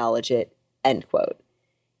acknowledge it." End quote.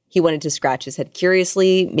 He wanted to scratch his head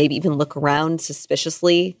curiously, maybe even look around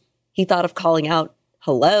suspiciously. He thought of calling out,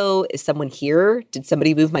 "Hello, is someone here? Did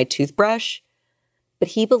somebody move my toothbrush?" But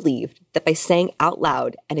he believed that by saying out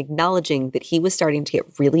loud and acknowledging that he was starting to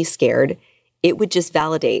get really scared, it would just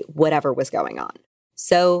validate whatever was going on.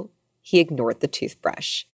 So he ignored the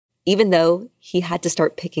toothbrush, even though he had to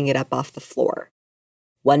start picking it up off the floor.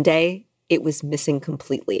 One day, it was missing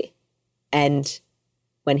completely. And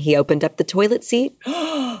when he opened up the toilet seat,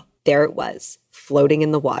 there it was, floating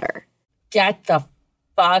in the water. Get the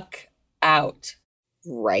fuck out.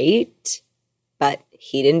 Right? But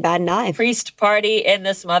he didn't bat an eye. Priest party in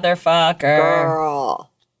this motherfucker.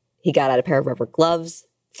 Girl. He got out a pair of rubber gloves,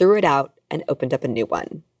 threw it out, and opened up a new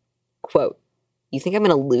one. Quote, "You think I'm going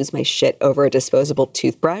to lose my shit over a disposable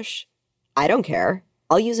toothbrush? I don't care.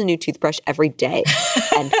 I'll use a new toothbrush every day."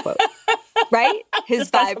 End quote. Right? His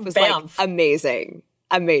vibe was like amazing.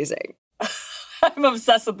 Amazing. I'm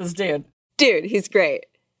obsessed with this dude. Dude, he's great.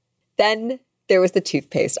 Then there was the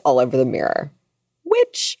toothpaste all over the mirror,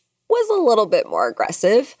 which was a little bit more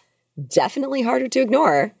aggressive, definitely harder to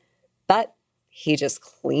ignore, but he just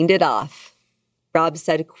cleaned it off. Rob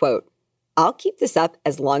said, quote, "I'll keep this up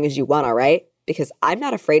as long as you want, all right? Because I'm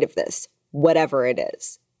not afraid of this, whatever it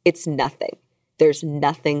is. It's nothing. There's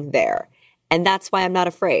nothing there. And that's why I'm not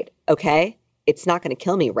afraid, okay? It's not going to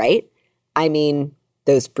kill me, right? I mean,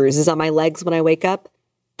 those bruises on my legs when I wake up,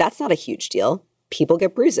 that's not a huge deal. People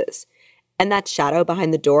get bruises. And that shadow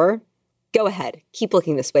behind the door, go ahead, keep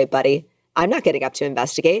looking this way, buddy. I'm not getting up to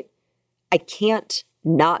investigate. I can't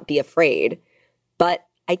not be afraid, but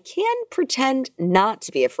I can pretend not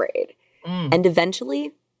to be afraid. And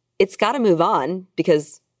eventually, it's got to move on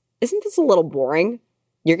because isn't this a little boring?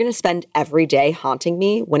 You're going to spend every day haunting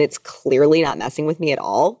me when it's clearly not messing with me at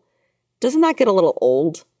all? Doesn't that get a little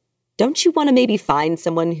old? Don't you want to maybe find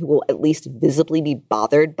someone who will at least visibly be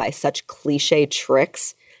bothered by such cliche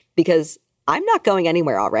tricks? Because I'm not going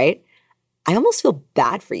anywhere, all right? I almost feel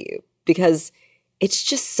bad for you because it's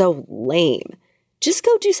just so lame. Just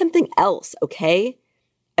go do something else, okay?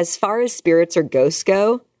 As far as spirits or ghosts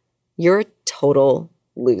go, you're a total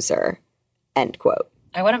loser. End quote.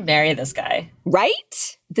 I want to marry this guy.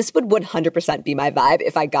 Right? This would 100% be my vibe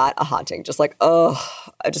if I got a haunting. Just like, ugh,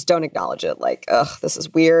 I just don't acknowledge it. Like, ugh, this is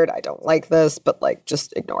weird. I don't like this, but like,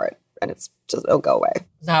 just ignore it. And it'll go away.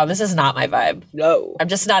 No, this is not my vibe. No. I'm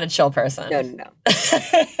just not a chill person. No.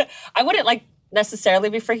 I wouldn't like necessarily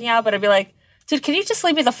be freaking out, but I'd be like, dude, can you just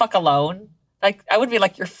leave me the fuck alone? Like, I would be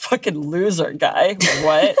like, you're fucking loser, guy.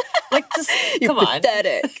 What? Like, just come on.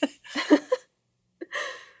 Pathetic.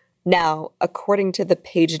 Now, according to the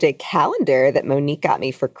Page a Day calendar that Monique got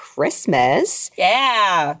me for Christmas,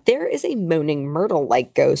 yeah, there is a moaning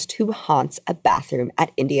Myrtle-like ghost who haunts a bathroom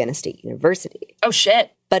at Indiana State University. Oh,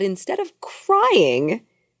 shit. But instead of crying,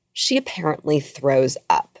 she apparently throws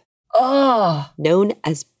up. Oh. Known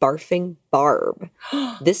as Barfing Barb,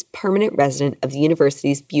 this permanent resident of the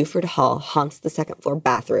university's Buford Hall haunts the second-floor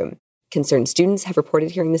bathroom. Concerned students have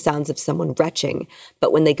reported hearing the sounds of someone retching,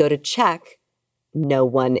 but when they go to check, no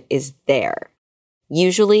one is there.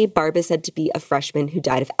 Usually, Barb is said to be a freshman who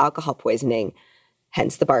died of alcohol poisoning,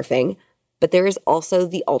 hence the barfing, but there is also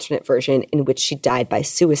the alternate version in which she died by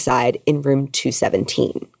suicide in room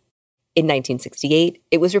 217. In 1968,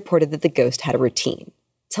 it was reported that the ghost had a routine: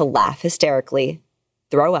 to laugh hysterically,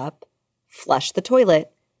 throw up, flush the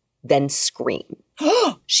toilet, then scream.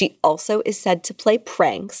 She also is said to play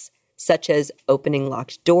pranks, such as opening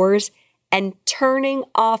locked doors and turning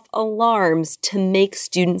off alarms to make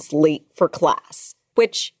students late for class.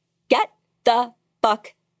 Which, get the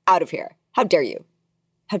fuck out of here. How dare you?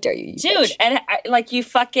 How dare you dude, bitch. and like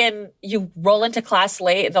you roll into class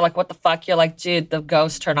late and they're like, what the fuck? You're like, dude, the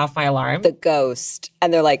ghost turned off my alarm. The ghost.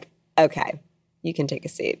 And they're like, okay, you can take a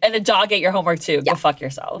seat. And the dog ate your homework too. Yeah. Go fuck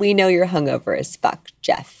yourself. We know you're hungover as fuck,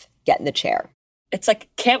 Jeff. Get in the chair. It's like,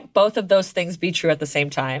 can't both of those things be true at the same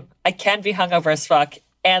time? I can be hungover as fuck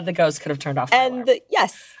and the ghost could have turned off my alarm.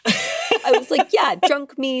 Yes. I was like, yeah,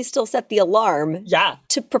 drunk me still set the alarm. Yeah.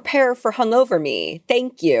 To prepare for hungover me.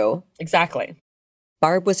 Thank you. Exactly.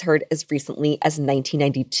 Barb was heard as recently as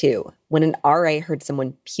 1992 when an RA heard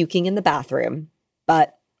someone puking in the bathroom.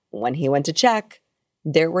 But when he went to check,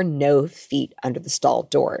 there were no feet under the stall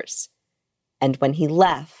doors. And when he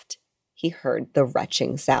left, he heard the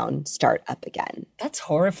retching sound start up again. That's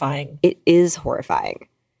horrifying. It is horrifying.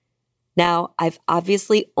 Now, I've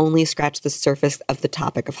obviously only scratched the surface of the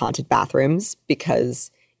topic of haunted bathrooms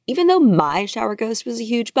because even though my shower ghost was a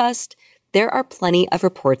huge bust, there are plenty of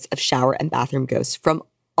reports of shower and bathroom ghosts from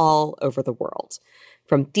all over the world.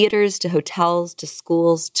 From theaters to hotels to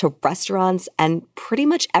schools to restaurants and pretty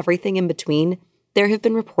much everything in between, there have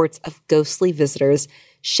been reports of ghostly visitors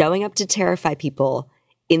showing up to terrify people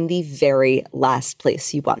in the very last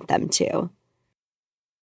place you want them to.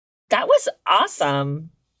 That was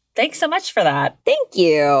awesome. Thanks so much for that. Thank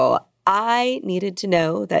you. I needed to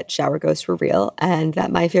know that shower ghosts were real and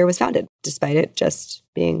that my fear was founded, despite it just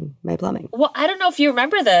being my plumbing. Well, I don't know if you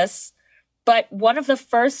remember this, but one of the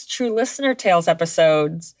first True Listener Tales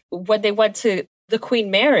episodes, when they went to the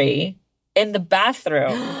Queen Mary in the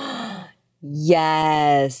bathroom.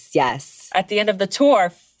 Yes. At the end of the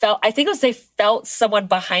tour, I think it was they felt someone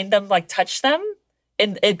behind them like touch them.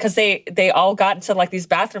 Because they all got into like these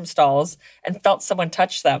bathroom stalls and felt someone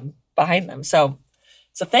touch them behind them. So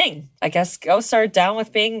it's a thing. I guess ghosts are down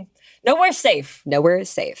with being nowhere safe. Nowhere is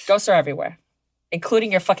safe. Ghosts are everywhere, including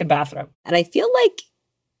your fucking bathroom. And I feel like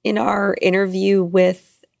in our interview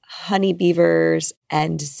with Honey Beavers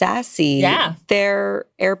and Sassy, their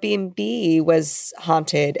Airbnb was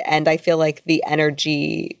haunted. And I feel like the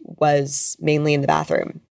energy was mainly in the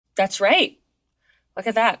bathroom. That's right. Look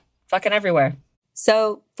at that. Fucking everywhere.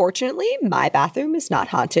 So fortunately, my bathroom is not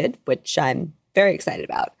haunted, which I'm very excited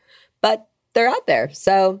about. But they're out there,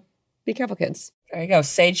 so be careful, kids. There you go.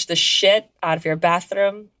 Sage the shit out of your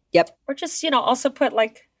bathroom. Yep. Or just, also put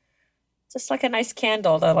just a nice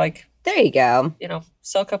candle to there you go.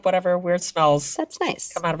 Soak up whatever weird smells. That's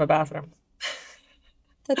nice. Come out of a bathroom.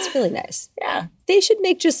 That's really nice. Yeah. They should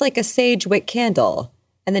make just a sage wick candle.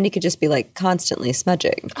 And then you could just be constantly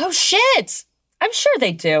smudging. Oh, shit. I'm sure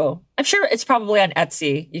they do. I'm sure it's probably on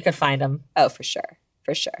Etsy. You could find them. Oh, for sure.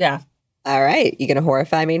 For sure. Yeah. All right. You going to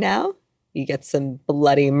horrify me now? You get some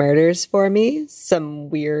bloody murders for me? Some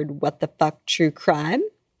weird what the fuck true crime?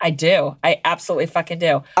 I do. I absolutely fucking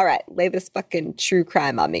do. All right, lay this fucking true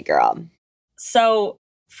crime on me, girl. So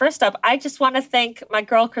first up, I just want to thank my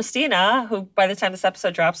girl, Christina, who by the time this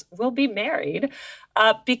episode drops will be married,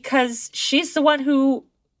 because she's the one who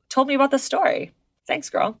told me about the story. Thanks,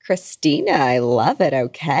 girl. Christina, I love it.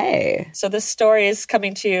 Okay. So this story is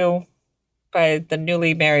coming to you by the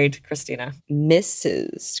newly married Christina.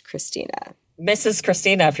 Mrs. Christina. Mrs.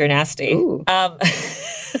 Christina, if you're nasty. Ooh.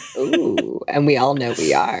 Ooh, and we all know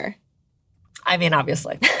we are. I mean,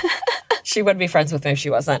 obviously. She wouldn't be friends with me if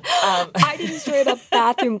she wasn't. I didn't story about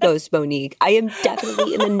bathroom ghosts, Monique. I am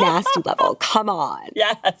definitely in the nasty level. Come on.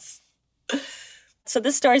 Yes. So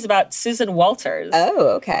this story is about Susan Walters. Oh,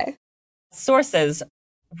 okay. Sources,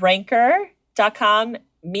 ranker.com,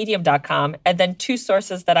 medium.com, and then 2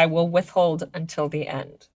 sources that I will withhold until the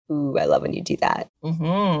end. Ooh, I love when you do that.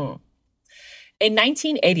 Mm-hmm. In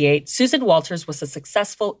 1988, Susan Walters was a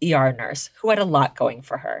successful ER nurse who had a lot going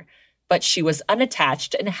for her, but she was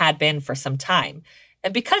unattached and had been for some time.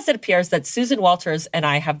 And because it appears that Susan Walters and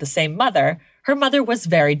I have the same mother, her mother was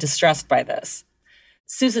very distressed by this.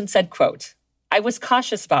 Susan said, quote, "I was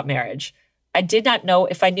cautious about marriage. I did not know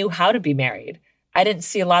if I knew how to be married. I didn't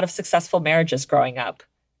see a lot of successful marriages growing up,"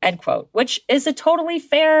 end quote, which is a totally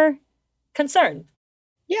fair concern.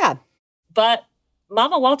 Yeah. But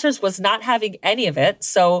Mama Walters was not having any of it.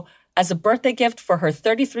 So as a birthday gift for her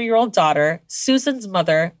 33-year-old daughter, Susan's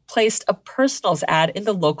mother placed a personals ad in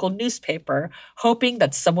the local newspaper, hoping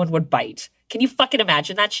that someone would bite. Can you fucking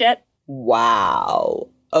imagine that shit? Wow.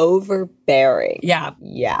 Overbearing. Yeah.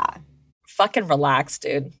 Yeah. Fucking relax,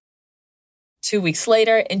 dude. 2 weeks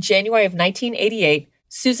later, in January of 1988,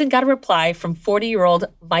 Susan got a reply from 40-year-old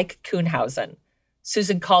Mike Kuhnhausen.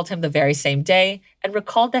 Susan called him the very same day and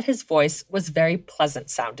recalled that his voice was very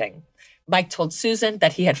pleasant sounding. Mike told Susan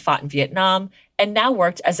that he had fought in Vietnam and now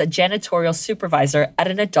worked as a janitorial supervisor at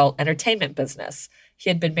an adult entertainment business.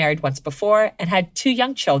 He had been married once before and had 2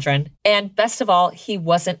 young children, and best of all, he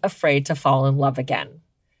wasn't afraid to fall in love again.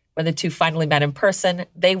 When the 2 finally met in person,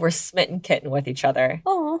 they were smitten kitten with each other.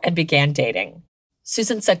 Aww. And began dating.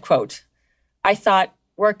 Susan said, quote, "I thought,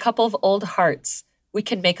 we're a couple of old hearts. We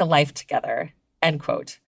can make a life together," end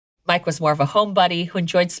quote. Mike was more of a home buddy who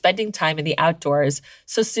enjoyed spending time in the outdoors,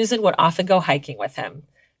 so Susan would often go hiking with him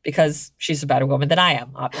because she's a better woman than I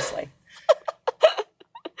am, obviously.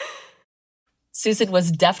 Susan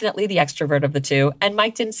was definitely the extrovert of the 2, and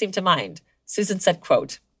Mike didn't seem to mind. Susan said,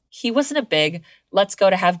 quote, "He wasn't a big, let's go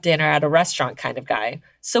to have dinner at a restaurant kind of guy,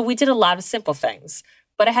 so we did a lot of simple things.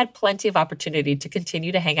 But I had plenty of opportunity to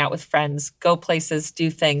continue to hang out with friends, go places,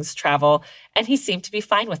 do things, travel, and he seemed to be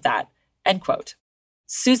fine with that," end quote.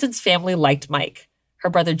 Susan's family liked Mike. Her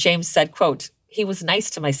brother James said, quote, "He was nice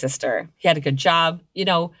to my sister. He had a good job.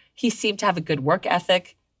 He seemed to have a good work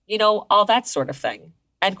ethic. All that sort of thing,"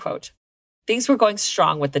 end quote. Things were going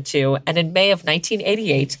strong with the 2, and in May of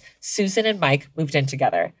 1988, Susan and Mike moved in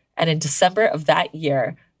together. And in December of that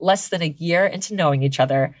year, less than a year into knowing each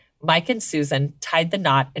other, Mike and Susan tied the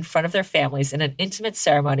knot in front of their families in an intimate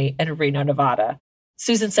ceremony in Reno, Nevada.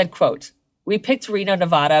 Susan said, quote, "We picked Reno,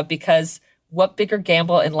 Nevada because what bigger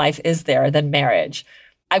gamble in life is there than marriage?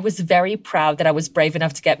 I was very proud that I was brave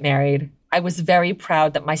enough to get married. I was very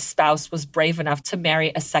proud that my spouse was brave enough to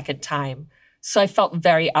marry a second time. So I felt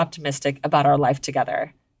very optimistic about our life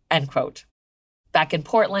together," end quote. Back in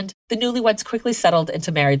Portland, the newlyweds quickly settled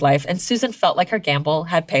into married life, and Susan felt like her gamble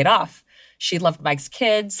had paid off. She loved Mike's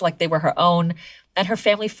kids like they were her own, and her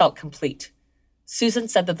family felt complete. Susan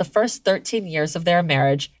said that the first 13 years of their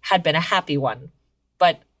marriage had been a happy one,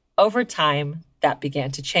 but over time, that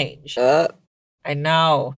began to change. I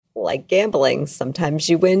know. Like gambling. Sometimes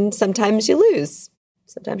you win, sometimes you lose.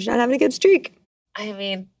 Sometimes you're not having a good streak. I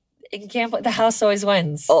mean, in gambling, the house always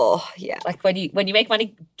wins. Oh, yeah. Like when you make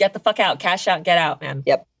money, get the fuck out, cash out, and get out, man.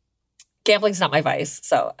 Yep. Gambling's not my vice,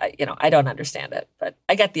 so I don't understand it, but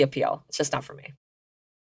I get the appeal. It's just not for me.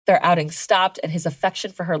 Their outing stopped, and his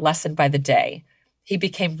affection for her lessened by the day. He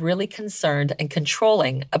became really concerned and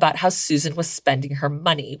controlling about how Susan was spending her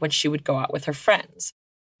money when she would go out with her friends.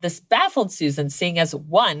 This baffled Susan, seeing as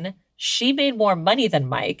 1, she made more money than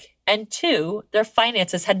Mike, and 2, their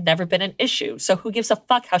finances had never been an issue. So who gives a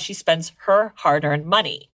fuck how she spends her hard-earned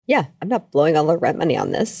money? Yeah, I'm not blowing all the rent money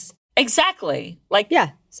on this. Exactly.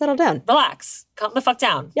 Yeah, settle down. Relax. Calm the fuck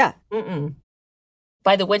down. Yeah. Mm-mm.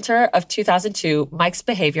 By the winter of 2002, Mike's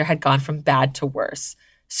behavior had gone from bad to worse.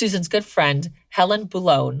 Susan's good friend, Helen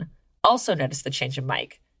Boulone, also noticed the change in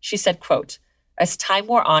Mike. She said, quote, "As time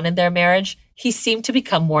wore on in their marriage, he seemed to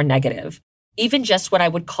become more negative. Even just when I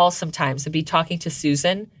would call sometimes and be talking to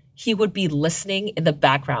Susan, he would be listening in the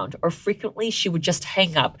background, or frequently she would just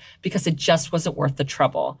hang up because it just wasn't worth the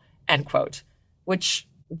trouble, end quote. Which,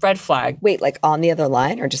 red flag. Wait, like on the other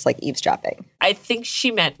line or just like eavesdropping? I think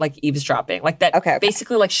she meant like eavesdropping. Like that, Okay.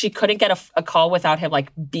 Basically like she couldn't get a call without him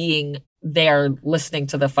like being there listening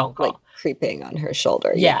to the phone call. Like creeping on her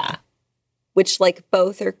shoulder. Yeah. Which like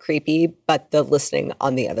both are creepy, but the listening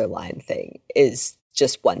on the other line thing is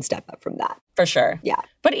just one step up from that. For sure. Yeah.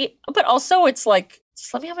 But also it's like,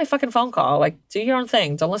 just let me have my fucking phone call. Like, do your own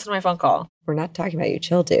thing. Don't listen to my phone call. We're not talking about you.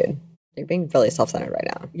 Chill, dude. You're being really self-centered right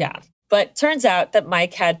now. Yeah. But turns out that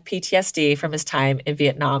Mike had PTSD from his time in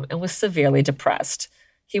Vietnam and was severely depressed.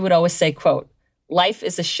 He would always say, quote, life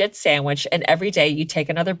is a shit sandwich and every day you take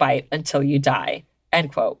another bite until you die,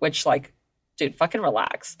 end quote. Which like, dude, fucking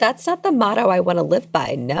relax. That's not the motto I want to live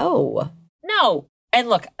by. No. No. And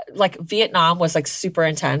look, like Vietnam was like super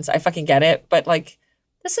intense. I fucking get it. But like,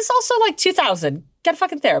 this is also like 2000. Get a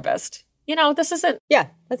fucking therapist. You know, this isn't. Yeah,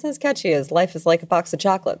 that's as catchy as life is like a box of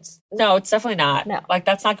chocolates. No, it's definitely not. No. Like,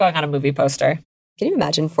 that's not going on a movie poster. Can you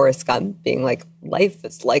imagine Forrest Gump being like, life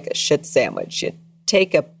is like a shit sandwich. You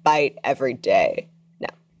take a bite every day. No.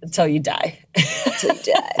 Until you die. To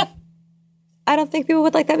die. I don't think people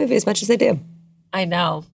would like that movie as much as they do. I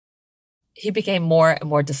know. He became more and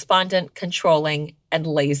more despondent, controlling, and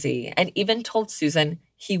lazy, and even told Susan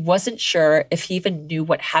he wasn't sure if he even knew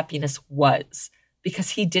what happiness was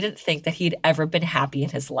because he didn't think that he'd ever been happy in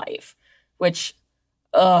his life, which,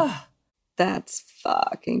 ugh. That's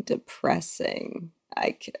fucking depressing.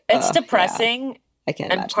 It's depressing. Yeah. I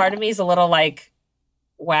can't and imagine part that. of me is a little like,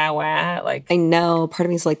 wow. Like, I know. Part of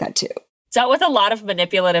me is like that too. dealt with a lot of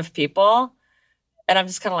manipulative people, and I'm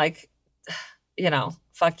just kind of like, you know,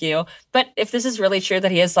 fuck you. But if this is really true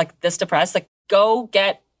that he is like this depressed, like go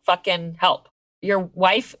get fucking help. Your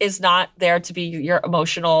wife is not there to be your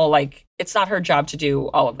emotional, like, it's not her job to do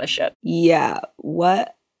all of this shit. Yeah.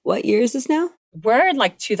 What year is this now? We're in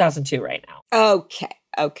like 2002 right now.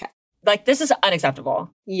 Okay. Like, this is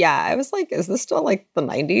unacceptable. Yeah, I was like, is this still like the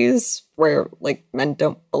 90s where like men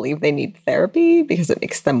don't believe they need therapy because it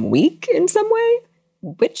makes them weak in some way?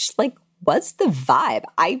 Which like was the vibe.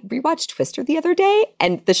 I rewatched Twister the other day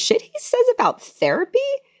and the shit he says about therapy,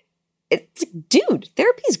 it's like, dude,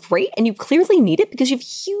 therapy is great and you clearly need it because you have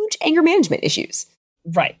huge anger management issues.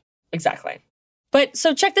 Right. Exactly. But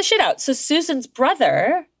so check this shit out. So Susan's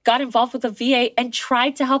brother got involved with the VA and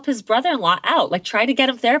tried to help his brother-in-law out, like try to get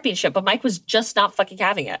him therapy and shit, but Mike was just not fucking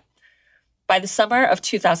having it. By the summer of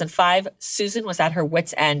 2005, Susan was at her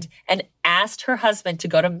wit's end and asked her husband to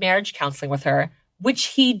go to marriage counseling with her, which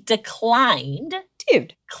he declined,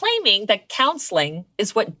 Dude. claiming that counseling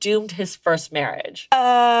is what doomed his first marriage.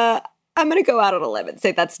 I'm going to go out on a limb and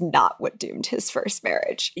say that's not what doomed his first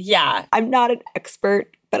marriage. Yeah. I'm not an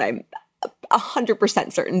expert, but I'm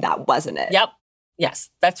 100% certain that wasn't it. Yep.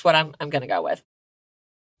 Yes, that's what I'm going to go with.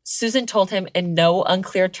 Susan told him in no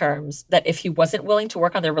unclear terms that if he wasn't willing to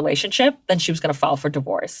work on their relationship, then she was going to file for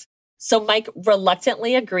divorce. So Mike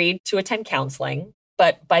reluctantly agreed to attend counseling.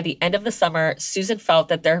 But by the end of the summer, Susan felt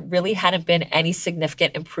that there really hadn't been any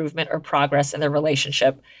significant improvement or progress in their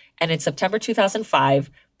relationship. And in September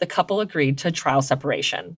 2005, the couple agreed to a trial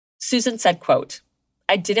separation. Susan said, quote,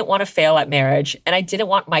 I didn't want to fail at marriage, and I didn't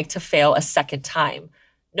want Mike to fail a second time.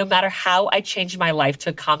 No matter how I changed my life to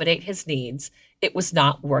accommodate his needs, it was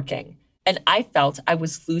not working. And I felt I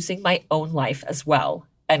was losing my own life as well,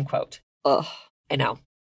 end quote. Ugh. I know.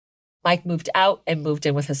 Mike moved out and moved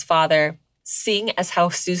in with his father. Seeing as how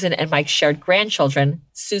Susan and Mike shared grandchildren,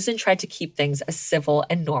 Susan tried to keep things as civil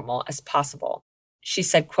and normal as possible. She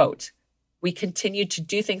said, quote, we continued to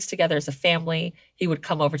do things together as a family. He would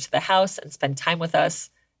come over to the house and spend time with us,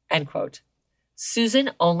 end quote. Susan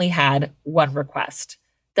only had one request,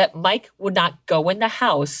 that Mike would not go in the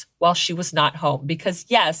house while she was not home because,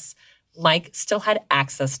 yes, Mike still had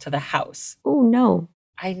access to the house. Oh, no.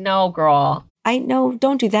 I know, girl. I know.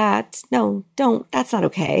 Don't do that. No, don't. That's not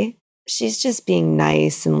okay. She's just being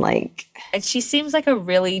nice and like... And she seems like a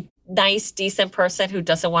really nice, decent person who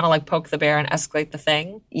doesn't want to like poke the bear and escalate the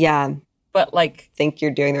thing. Yeah. But like... think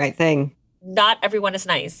you're doing the right thing. Not everyone is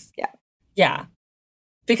nice. Yeah. Yeah.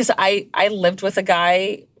 Because I lived with a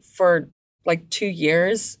guy for like 2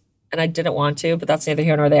 years and I didn't want to, but that's neither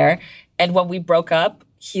here nor there. And when we broke up,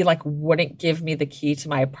 he like wouldn't give me the key to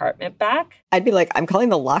my apartment back. I'd be like, I'm calling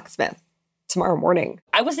the locksmith tomorrow morning.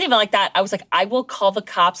 I wasn't even like that. I was like, I will call the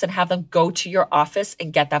cops and have them go to your office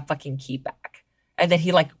and get that fucking key back. And then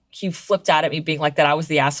he flipped out at me being like that I was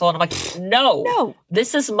the asshole. And I'm like, no,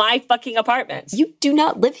 this is my fucking apartment. You do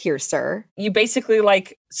not live here, sir. You basically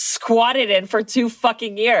like squatted in for 2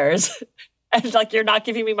 fucking years. And like, you're not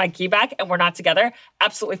giving me my key back and we're not together?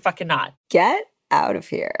 Absolutely fucking not. Get out of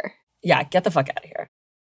here. Yeah, get the fuck out of here.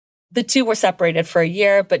 The two were separated for a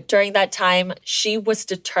year, but during that time, she was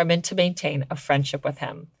determined to maintain a friendship with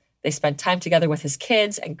him. They spent time together with his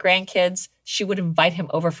kids and grandkids. She would invite him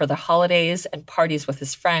over for the holidays and parties with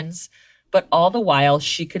his friends. But all the while,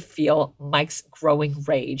 she could feel Mike's growing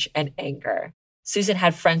rage and anger. Susan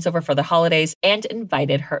had friends over for the holidays and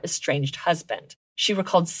invited her estranged husband. She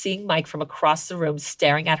recalled seeing Mike from across the room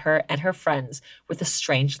staring at her and her friends with a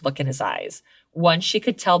strange look in his eyes. One she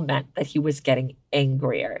could tell meant that he was getting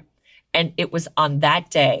angrier. And it was on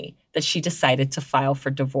that day that she decided to file for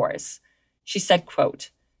divorce. She said,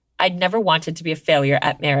 quote, "I'd never wanted to be a failure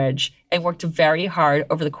at marriage and worked very hard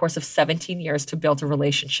over the course of 17 years to build a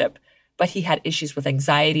relationship. But he had issues with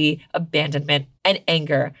anxiety, abandonment, and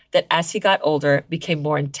anger that as he got older became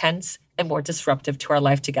more intense and more disruptive to our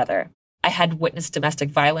life together. I had witnessed domestic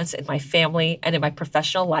violence in my family and in my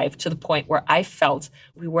professional life to the point where I felt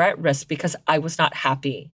we were at risk because I was not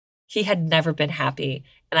happy. He had never been happy,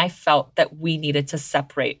 and I felt that we needed to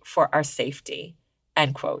separate for our safety,"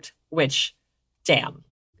 end quote, which, damn,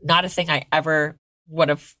 not a thing I ever would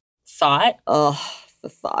have thought. Ugh, the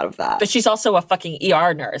thought of that. But she's also a fucking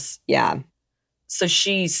ER nurse. Yeah. So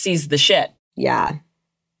she sees the shit. Yeah.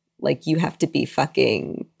 Like, you have to be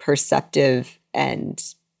fucking perceptive and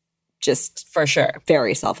just for sure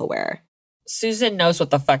very self-aware. Susan knows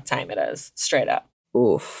what the fuck time it is, straight up.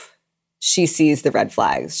 Oof. She sees the red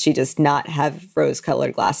flags. She does not have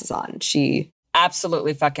rose-colored glasses on. She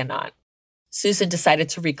absolutely fucking not. Susan decided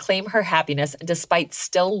to reclaim her happiness, and despite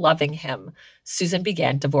still loving him, Susan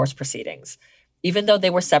began divorce proceedings. Even though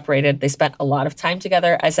they were separated, they spent a lot of time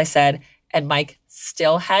together, as I said, and Mike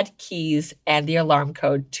still had keys and the alarm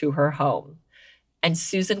code to her home. And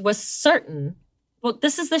Susan was certain, well,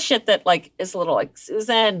 this is the shit that like is a little like,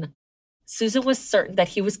 Susan was certain that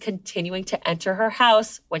he was continuing to enter her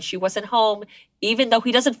house when she wasn't home, even though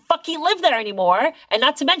he doesn't fucking live there anymore. And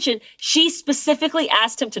not to mention, she specifically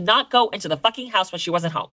asked him to not go into the fucking house when she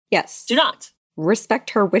wasn't home. Yes. Do not.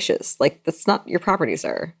 Respect her wishes. Like, that's not your property,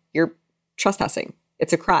 sir. You're trespassing.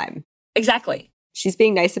 It's a crime. Exactly. She's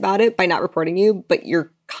being nice about it by not reporting you, but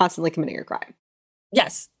you're constantly committing a crime.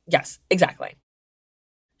 Yes, exactly.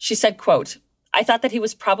 She said, quote, "I thought that he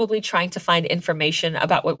was probably trying to find information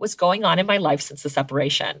about what was going on in my life since the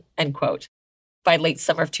separation," end quote. By late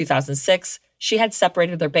summer of 2006, she had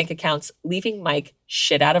separated their bank accounts, leaving Mike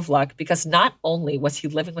shit out of luck because not only was he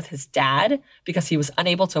living with his dad because he was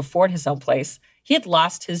unable to afford his own place, he had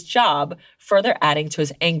lost his job, further adding to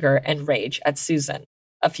his anger and rage at Susan.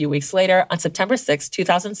 A few weeks later, on September 6,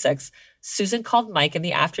 2006, Susan called Mike in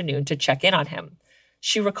the afternoon to check in on him.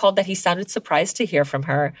 She recalled that he sounded surprised to hear from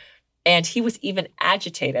her, and he was even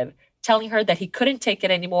agitated, telling her that he couldn't take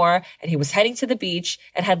it anymore and he was heading to the beach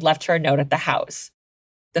and had left her a note at the house.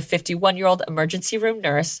 The 51-year-old emergency room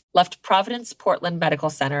nurse left Providence Portland Medical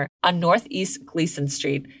Center on Northeast Gleason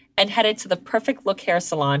Street and headed to the Perfect Look Hair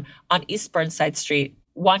Salon on East Burnside Street,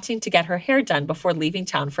 wanting to get her hair done before leaving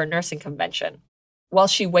town for a nursing convention. While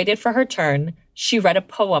she waited for her turn, she read a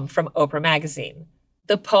poem from Oprah magazine.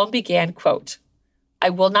 The poem began, quote, "I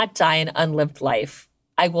will not die an unlived life.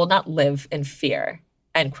 I will not live in fear,"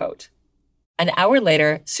 end quote. An hour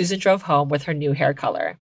later, Susan drove home with her new hair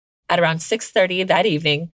color. At around 6:30 that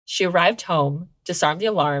evening, she arrived home, disarmed the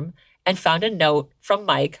alarm, and found a note from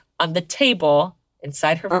Mike on the table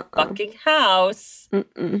inside her fucking house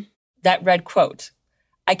that read, quote,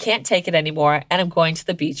 "I can't take it anymore, and I'm going to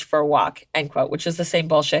the beach for a walk," end quote, which is the same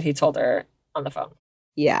bullshit he told her on the phone.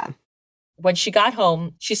 Yeah. When she got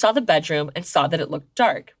home, she saw the bedroom and saw that it looked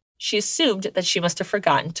dark. She assumed that she must have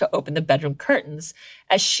forgotten to open the bedroom curtains,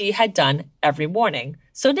 as she had done every morning.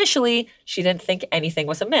 So initially, she didn't think anything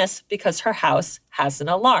was amiss because her house has an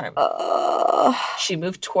alarm. She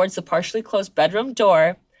moved towards the partially closed bedroom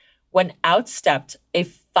door when out stepped a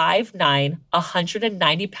 5'9",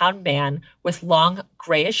 190-pound man with long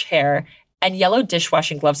grayish hair and yellow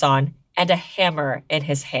dishwashing gloves on and a hammer in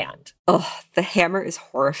his hand. Oh, the hammer is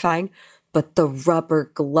horrifying, but the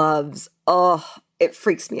rubber gloves, it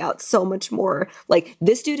freaks me out so much more. Like,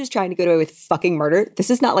 this dude is trying to get away with fucking murder.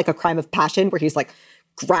 This is not like a crime of passion where he's like,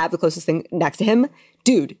 grab the closest thing next to him.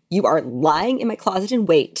 Dude, you are lying in my closet in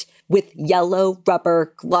wait with yellow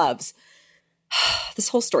rubber gloves. This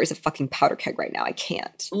whole story's a fucking powder keg right now. I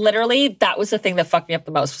can't. Literally, that was the thing that fucked me up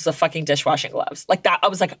the most, was the fucking dishwashing gloves. Like, that, I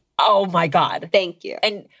was like, oh my God. Thank you.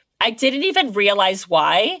 And I didn't even realize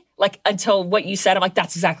why, like, until what you said. I'm like,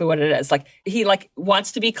 that's exactly what it is. Like, he, like,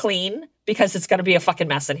 wants to be clean because it's going to be a fucking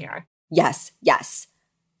mess in here. Yes.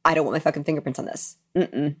 I don't want my fucking fingerprints on this.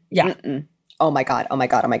 Yeah. Oh my God.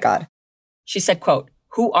 She said, quote,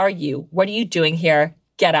 "Who are you? What are you doing here?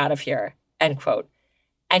 Get out of here," end quote.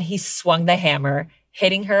 And he swung the hammer,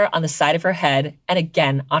 hitting her on the side of her head and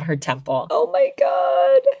again on her temple. Oh my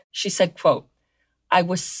God. She said, quote, "I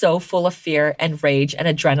was so full of fear and rage and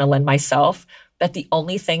adrenaline myself that the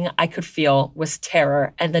only thing I could feel was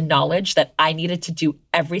terror and the knowledge that I needed to do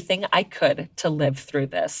everything I could to live through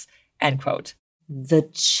this," end quote. The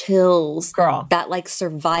chills. Girl. That like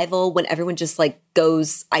survival when everyone just like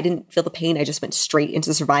goes, I didn't feel the pain. I just went straight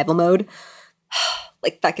into survival mode.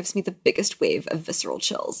 Like that gives me the biggest wave of visceral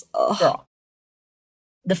chills. Ugh. Girl.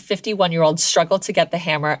 The 51-year-old struggled to get the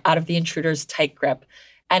hammer out of the intruder's tight grip.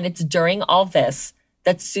 And it's during all this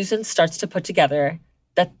that Susan starts to put together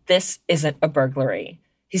that this isn't a burglary.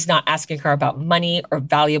 He's not asking her about money or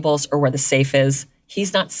valuables or where the safe is.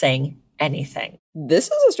 He's not saying anything. This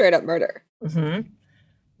is a straight up murder. Mm-hmm.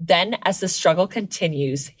 Then as the struggle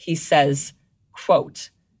continues, he says, quote,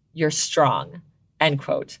 "You're strong," end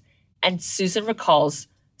quote. And Susan recalls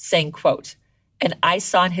saying, quote, "And I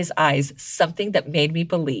saw in his eyes something that made me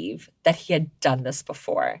believe that he had done this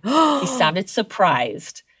before." He sounded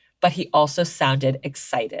surprised, but he also sounded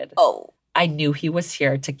excited. Oh. "I knew he was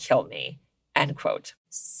here to kill me," end quote.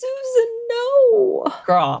 Susan, no.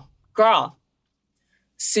 Girl.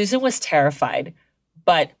 Susan was terrified,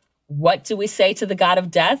 but what do we say to the god of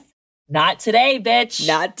death? Not today, bitch.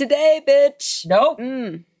 Not today, bitch.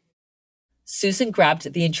 Nope. Susan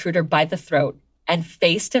grabbed the intruder by the throat and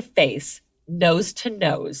face to face, nose to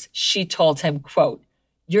nose, she told him, quote,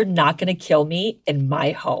 "You're not going to kill me in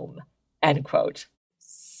my home," end quote.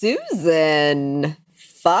 Susan,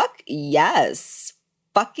 fuck yes.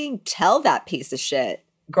 Fucking tell that piece of shit.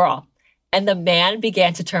 Girl. And the man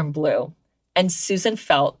began to turn blue, and Susan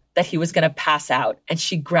felt that he was going to pass out, and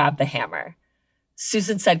she grabbed the hammer.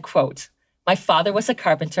 Susan said, quote, "My father was a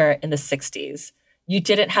carpenter in the 60s. You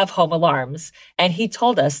didn't have home alarms, and he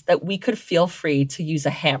told us that we could feel free to use a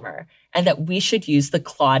hammer and that we should use the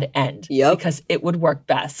clawed end because it would work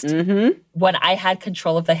best. When I had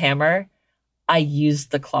control of the hammer, I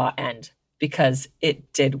used the claw end because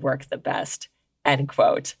it did work the best," end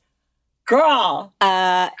quote. Girl.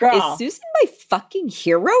 Is Susan my fucking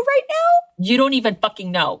hero right now? You don't even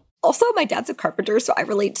fucking know. Also, my dad's a carpenter, so I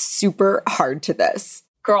relate super hard to this.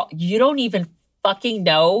 Girl, you don't even fucking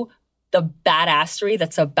know the badassery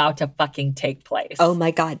that's about to fucking take place. Oh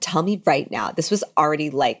my God, tell me right now. This was already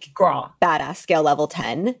like Girl. badass scale level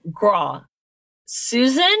 10. Girl.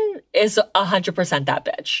 Susan is 100% that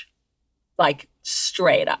bitch. Like,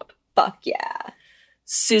 straight up. Fuck yeah.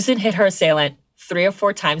 Susan hit her assailant 3 or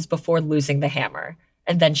 4 times before losing the hammer,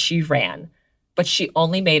 and then she ran. But she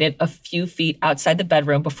only made it a few feet outside the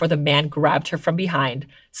bedroom before the man grabbed her from behind,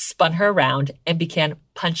 spun her around, and began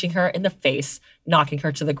punching her in the face, knocking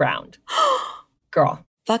her to the ground. Girl.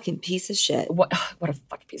 Fucking piece of shit. What a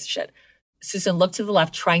fucking piece of shit. Susan looked to the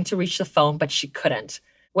left, trying to reach the phone, but she couldn't.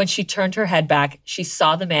 When she turned her head back, she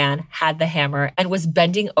saw the man had the hammer and was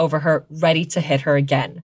bending over her, ready to hit her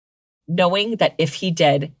again. Knowing that if he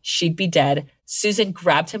did, she'd be dead, Susan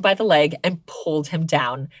grabbed him by the leg and pulled him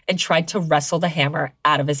down and tried to wrestle the hammer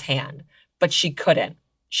out of his hand. But she couldn't.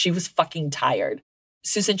 She was fucking tired.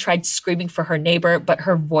 Susan tried screaming for her neighbor, but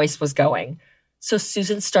her voice was going. So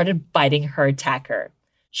Susan started biting her attacker.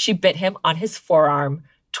 She bit him on his forearm,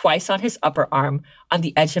 twice on his upper arm, on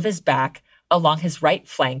the edge of his back, along his right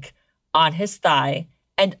flank, on his thigh,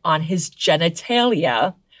 and on his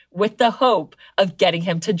genitalia, with the hope of getting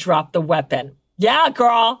him to drop the weapon. Yeah,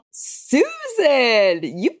 girl.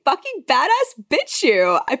 Susan, you fucking badass bitch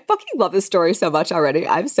you. I fucking love this story so much already.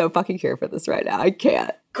 I'm so fucking here for this right now. I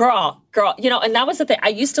can't. Girl. You know, and that was the thing. I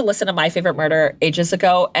used to listen to My Favorite Murder ages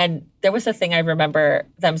ago, and there was a thing I remember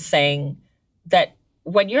them saying that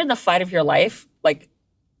when you're in the fight of your life, like,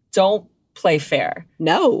 don't play fair.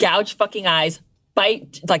 No. Gouge fucking eyes,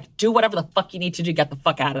 bite, like, do whatever the fuck you need to do, get the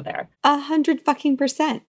fuck out of there.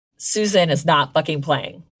 100%. Susan is not fucking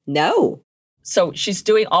playing. No. So she's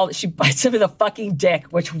doing she bites him in the fucking dick,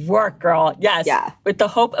 which worked, girl. Yes. Yeah. With the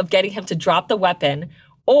hope of getting him to drop the weapon,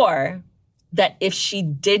 or that if she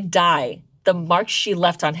did die, the marks she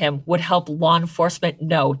left on him would help law enforcement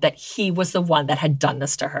know that he was the one that had done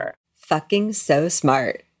this to her. Fucking so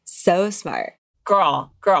smart. So smart.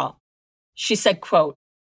 Girl. She said, quote,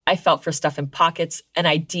 "I felt for stuff in pockets, an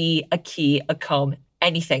ID, a key, a comb,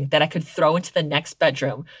 anything that I could throw into the next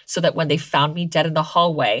bedroom so that when they found me dead in the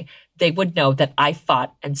hallway, they would know that I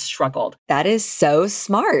fought and struggled." That is so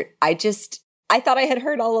smart. I thought I had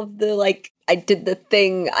heard all of the, like, I did the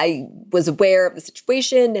thing. I was aware of the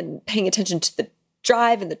situation and paying attention to the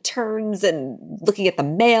drive and the turns and looking at the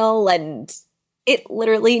mail. And It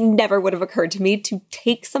literally never would have occurred to me to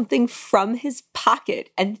take something from his pocket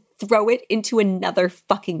and throw it into another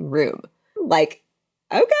fucking room. Like,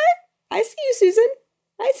 okay, I see you, Susan.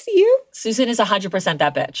 I see you. Susan is 100%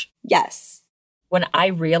 that bitch. Yes. When I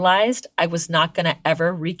realized I was not going to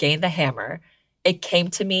ever regain the hammer, it came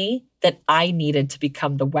to me that I needed to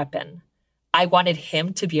become the weapon. I wanted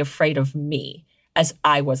him to be afraid of me as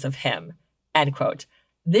I was of him. End quote.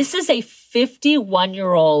 This is a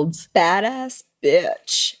 51-year-old badass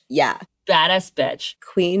bitch. Yeah. Badass bitch.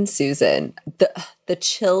 Queen Susan. The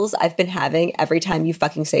chills I've been having every time you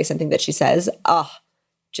fucking say something that she says. Oh,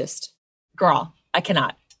 just. Girl, I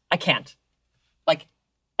cannot. I can't. Like,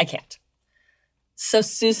 I can't. So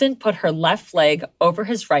Susan put her left leg over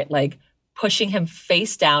his right leg, pushing him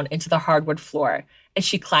face down into the hardwood floor, and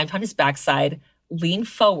she climbed on his backside, leaned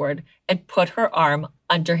forward, and put her arm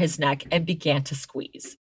under his neck and began to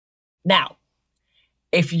squeeze. Now,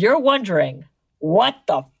 if you're wondering, what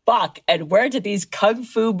the fuck and where did these kung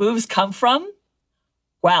fu moves come from?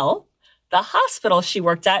 Well, the hospital she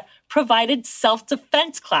worked at provided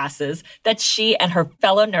self-defense classes that she and her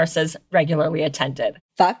fellow nurses regularly attended.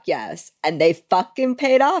 Fuck yes. And they fucking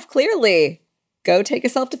paid off, clearly. Go take a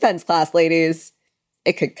self-defense class, ladies.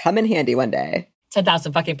 It could come in handy one day.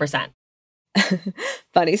 10,000 fucking percent.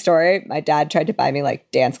 Funny story. My dad tried to buy me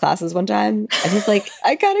like dance classes one time. And he's like,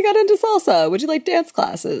 I kind of got into salsa. Would you like dance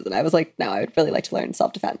classes? And I was like, no, I would really like to learn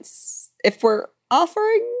self-defense. If we're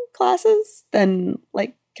offering classes, then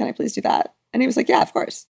like, can I please do that? And he was like, yeah, of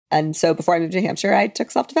course. And so before I moved to New Hampshire, I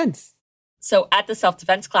took self-defense. So at the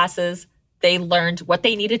self-defense classes, they learned what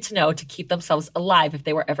they needed to know to keep themselves alive if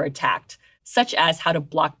they were ever attacked, such as how to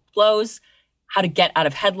block blows, how to get out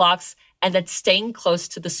of headlocks, and that staying close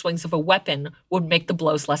to the swings of a weapon would make the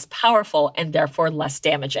blows less powerful and therefore less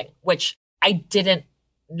damaging, which I didn't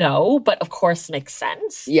know, but of course makes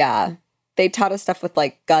sense. Yeah. They taught us stuff with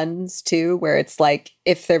like guns too, where it's like,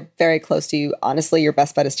 if they're very close to you, honestly, your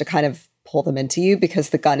best bet is to kind of pull them into you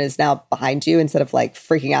because the gun is now behind you instead of like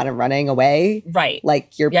freaking out and running away. Right.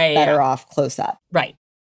 Like you're better off close up. Right.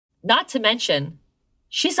 Not to mention,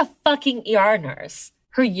 she's a fucking ER nurse.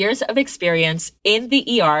 Her years of experience in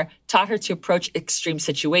the ER taught her to approach extreme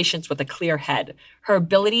situations with a clear head. Her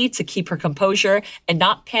ability to keep her composure and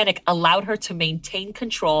not panic allowed her to maintain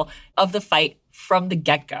control of the fight from the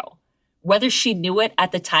get-go. Whether she knew it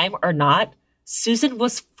at the time or not, Susan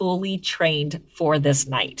was fully trained for this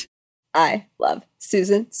night. I love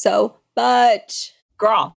Susan so much.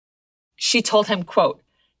 Girl, she told him, quote,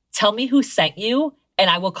 "Tell me who sent you and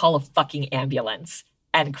I will call a fucking ambulance,"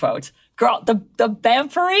 end quote. Girl, the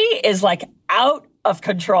Bamfery is like out of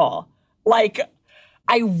control. Like,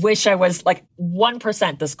 I wish I was like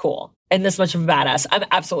 1% this cool and this much of a badass. I'm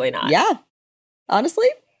absolutely not. Yeah. Honestly,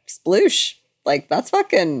 sploosh. Like, that's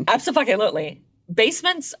fucking... Absolutely.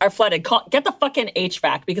 Basements are flooded. Get the fucking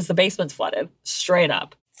HVAC because the basement's flooded. Straight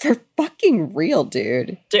up. For fucking real,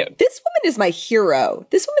 dude. Dude. This woman is my hero.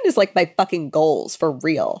 This woman is like my fucking goals for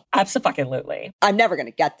real. Absolutely. I'm never going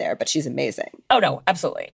to get there, but she's amazing. Oh, no,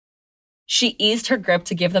 absolutely. She eased her grip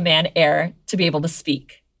to give the man air to be able to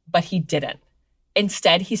speak, but he didn't.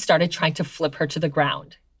 Instead, he started trying to flip her to the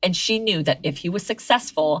ground, and she knew that if he was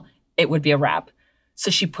successful, it would be a wrap.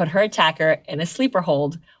 So she put her attacker in a sleeper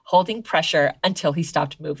hold, holding pressure until he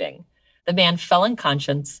stopped moving. The man fell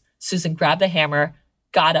unconscious. Susan grabbed the hammer,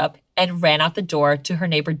 got up, and ran out the door to her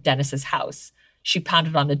neighbor Dennis's house. She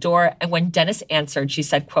pounded on the door, and when Dennis answered, she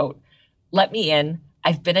said, quote, "Let me in.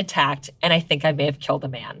 I've been attacked, and I think I may have killed a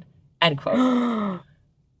man." End quote.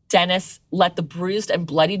 Dennis let the bruised and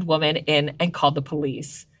bloodied woman in and called the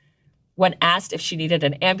police. When asked if she needed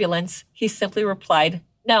an ambulance, he simply replied,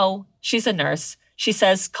 "No, she's a nurse. She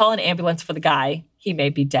says, call an ambulance for the guy. He may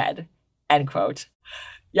be dead." End quote.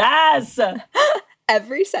 Yes!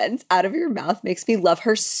 Every sentence out of your mouth makes me love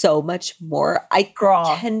her so much more. I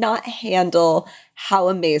cannot handle how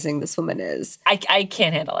amazing this woman is. I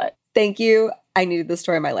can't handle it. Thank you. I needed the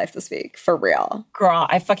story of my life this week. For real. Girl,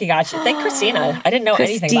 I fucking got you. Thank Christina. I didn't know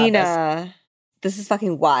anything about this. This is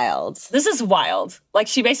fucking wild. This is wild. Like,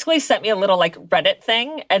 she basically sent me a little, like, Reddit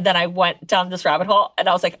thing, and then I went down this rabbit hole, and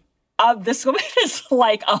I was like, this woman is,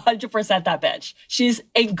 like, 100% that bitch. She's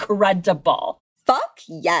incredible. Fuck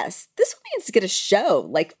yes. This woman needs to get a show,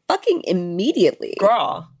 like, fucking immediately.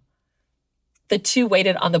 Girl. The two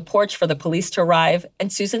waited on the porch for the police to arrive,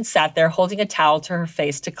 and Susan sat there holding a towel to her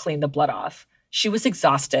face to clean the blood off. She was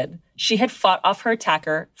exhausted. She had fought off her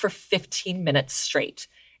attacker for 15 minutes straight.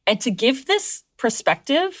 And to give this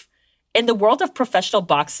perspective, in the world of professional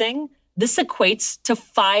boxing, this equates to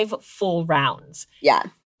 5 full rounds. Yeah.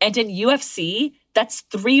 And in UFC, That's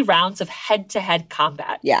 3 rounds of head-to-head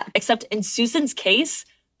combat. Yeah. Except in Susan's case,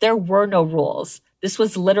 there were no rules. This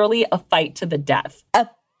was literally a fight to the death. A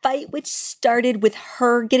fight which started with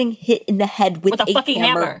her getting hit in the head with a fucking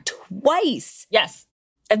hammer twice. Yes.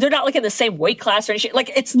 And they're not like in the same weight class or anything.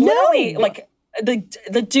 Like, it's literally like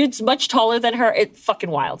the dude's much taller than her. It's fucking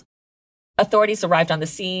wild. Authorities arrived on the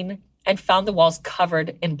scene and found the walls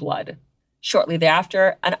covered in blood. Shortly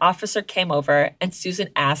thereafter, an officer came over and Susan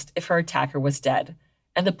asked if her attacker was dead.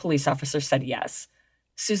 And the police officer said yes.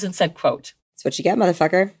 Susan said, quote, "That's what you get,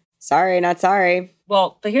 motherfucker. Sorry, not sorry."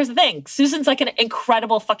 Well, but here's the thing. Susan's like an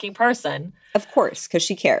incredible fucking person. Of course, because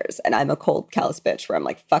she cares. And I'm a cold, callous bitch where I'm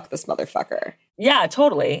like, fuck this motherfucker. Yeah,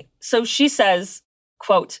 totally. So she says,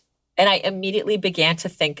 quote, "And I immediately began to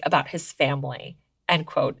think about his family," end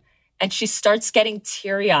quote. And she starts getting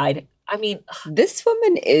teary-eyed. I mean, this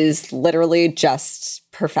woman is literally just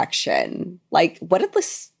perfection. Like, what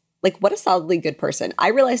a solidly good person. I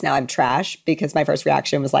realize now I'm trash because my first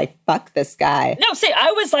reaction was like, fuck this guy. No, see,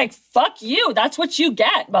 I was like, fuck you. That's what you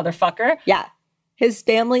get, motherfucker. Yeah. His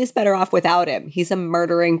family is better off without him. He's a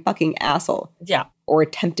murdering fucking asshole. Yeah. Or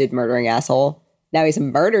attempted murdering asshole. Now he's a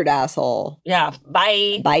murdered asshole. Yeah.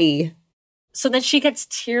 Bye. Bye. So then she gets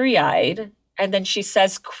teary-eyed and then she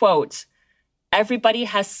says, quote, "Everybody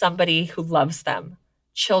has somebody who loves them.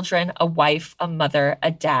 Children, a wife, a mother,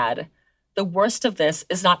 a dad. The worst of this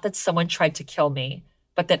is not that someone tried to kill me,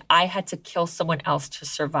 but that I had to kill someone else to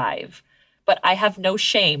survive. But I have no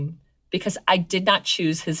shame because I did not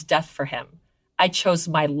choose his death for him. I chose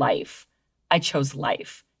my life. I chose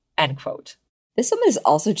life," end quote. This woman is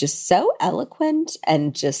also just so eloquent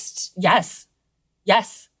and just... Yes.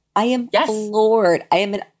 Yes. I am floored. I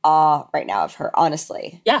am in awe right now of her,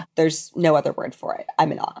 honestly. Yeah. There's no other word for it.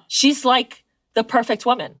 I'm in awe. She's like the perfect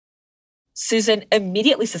woman. Susan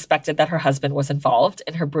immediately suspected that her husband was involved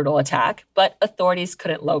in her brutal attack, but authorities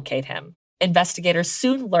couldn't locate him. Investigators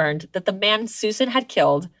soon learned that the man Susan had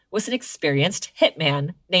killed was an experienced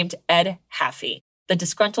hitman named Ed Haffey. The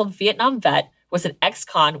disgruntled Vietnam vet was an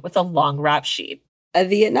ex-con with a long rap sheet. A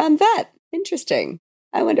Vietnam vet. Interesting.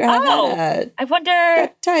 I wonder how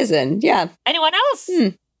that ties in. Yeah. Anyone else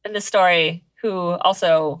in this story who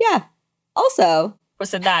also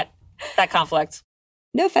was in that conflict?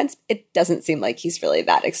 No offense, it doesn't seem like he's really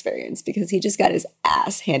that experienced because he just got his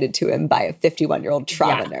ass handed to him by a 51-year-old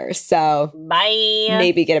trauma nurse. So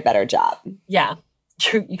maybe get a better job. Yeah.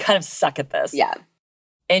 You kind of suck at this. Yeah.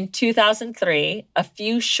 In 2003, a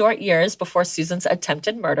few short years before Susan's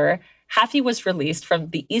attempted murder, Haffey was released from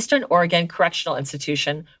the Eastern Oregon Correctional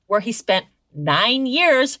Institution, where he spent 9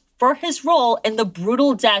 years for his role in the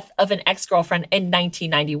brutal death of an ex-girlfriend in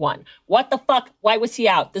 1991. What the fuck? Why was he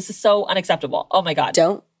out? This is so unacceptable. Oh my God.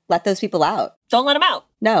 Don't let those people out. Don't let him out.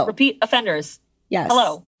 No. Repeat offenders. Yes.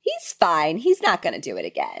 Hello. He's fine. He's not going to do it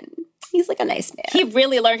again. He's like a nice man. He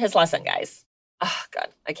really learned his lesson, guys. Oh, God,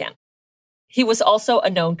 I can't. He was also a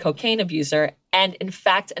known cocaine abuser, and in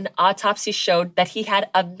fact, an autopsy showed that he had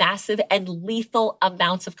a massive and lethal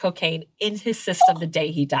amounts of cocaine in his system the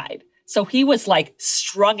day he died. So he was like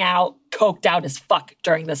strung out, coked out as fuck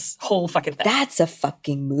during this whole fucking thing. That's a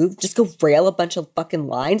fucking move. Just go rail a bunch of fucking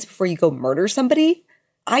lines before you go murder somebody.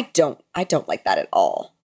 I don't like that at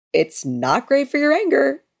all. It's not great for your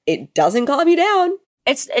anger. It doesn't calm you down.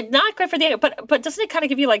 It's not great for the anger, but doesn't it kind of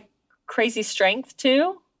give you like crazy strength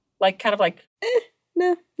too? Like kind of like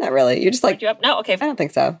no, not really. You're just like you up? No, okay. I don't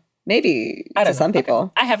think so. Maybe to some people.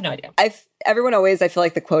 Okay. I have no idea. Everyone always, I feel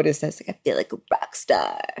like the quote is this, like, I feel like a rock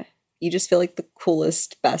star. You just feel like the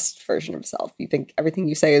coolest, best version of yourself. You think everything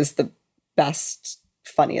you say is the best,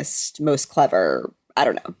 funniest, most clever. I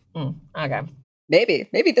don't know. Okay.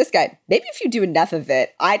 Maybe this guy. Maybe if you do enough of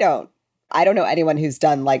it. I don't know anyone who's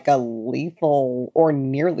done like a lethal or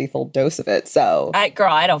near lethal dose of it. So I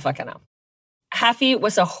don't fucking know. Haffey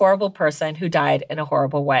was a horrible person who died in a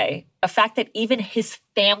horrible way. A fact that even his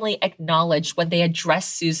family acknowledged when they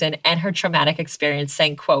addressed Susan and her traumatic experience,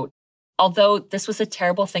 saying, quote, "Although this was a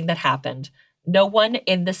terrible thing that happened, no one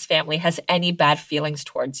in this family has any bad feelings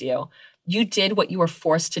towards you. You did what you were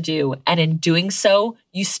forced to do, and in doing so,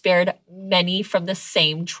 you spared many from the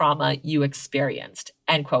same trauma you experienced,"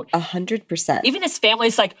 end quote. 100%. Even his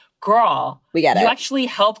family's like, girl, we get it. You actually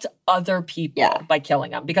helped other people by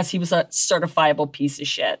killing him because he was a certifiable piece of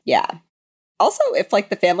shit. Yeah. Also, if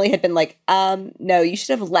like the family had been like, no, you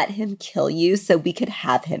should have let him kill you so we could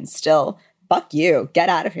have him still. Fuck you. Get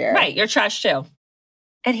out of here. Right. You're trash too.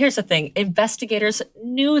 And here's the thing. Investigators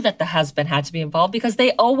knew that the husband had to be involved because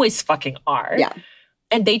they always fucking are. Yeah.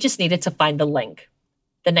 And they just needed to find the link.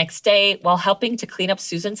 The next day, while helping to clean up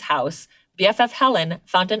Susan's house, BFF Helen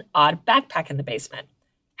found an odd backpack in the basement.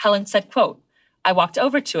 Helen said, quote, I walked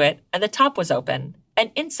over to it and the top was open.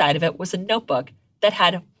 And inside of it was a notebook that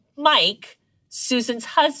had Mike, Susan's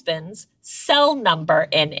husband's, cell number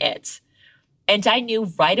in it. And I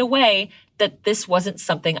knew right away that this wasn't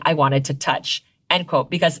something I wanted to touch, end quote.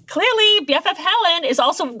 Because clearly BFF Helen is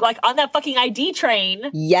also like on that fucking ID train.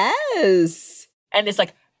 Yes. And it's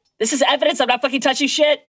like, this is evidence I'm not fucking touching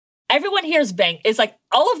shit. Everyone here is bang. It's like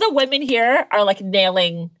all of the women here are like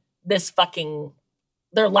nailing this fucking,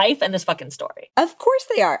 their life and this fucking story. Of course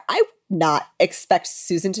they are. I would not expect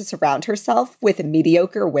Susan to surround herself with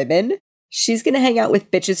mediocre women. She's going to hang out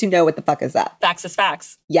with bitches who know what the fuck is up. Facts is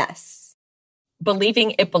facts. Yes.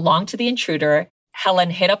 Believing it belonged to the intruder, Helen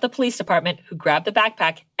hit up the police department, who grabbed the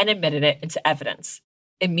backpack and admitted it into evidence.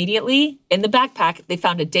 Immediately, in the backpack, they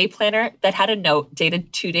found a day planner that had a note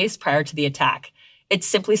dated 2 days prior to the attack. It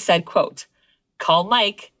simply said, quote, "Call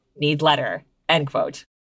Mike, need letter," end quote.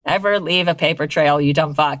 Never leave a paper trail, you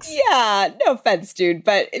dumb fucks. Yeah, no offense, dude,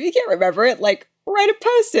 but if you can't remember it, like, write a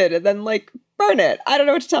post-it and then, like, burn it. I don't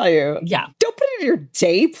know what to tell you. Yeah. Don't put it in your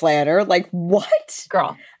day planner. Like, what?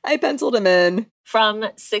 Girl. I penciled him in. From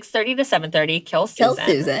 6:30 to 7:30, kill Kill Susan.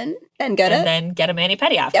 Susan. Then get And then get a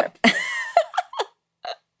mani-pedi after.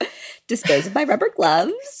 Yep. Dispose of my rubber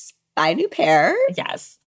gloves. Buy a new pair.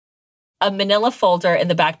 Yes. A manila folder in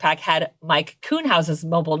the backpack had Mike Kuhnhausen's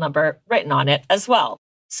mobile number written on it as well.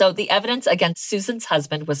 So the evidence against Susan's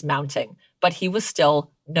husband was mounting, but he was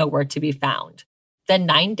still nowhere to be found. Then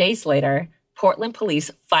 9 days later, Portland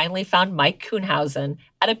police finally found Mike Kuhnhausen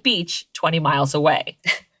at a beach 20 miles away.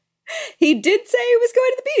 He did say he was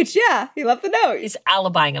going to the beach. Yeah, he left the note. He's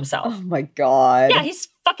alibying himself. Oh my God. Yeah, he's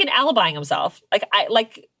fucking alibying himself.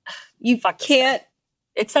 You fuck can't.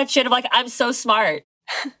 It's that shit of like, I'm so smart.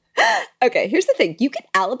 Okay, here's the thing. You can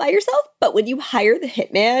alibi yourself, but when you hire the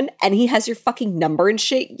hitman and he has your fucking number and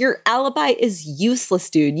shit, your alibi is useless,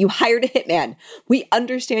 dude. You hired a hitman. We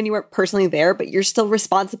understand you weren't personally there, but you're still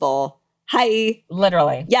responsible. Hi.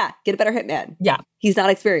 Literally. Yeah, get a better hitman. Yeah. He's not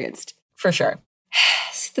experienced. For sure.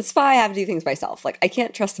 That's why I have to do things myself. Like, I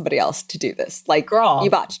can't trust somebody else to do this. Like, girl, you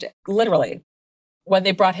botched it. Literally. When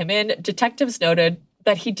they brought him in, detectives noted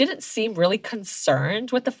that he didn't seem really concerned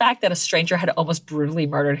with the fact that a stranger had almost brutally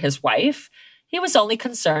murdered his wife. He was only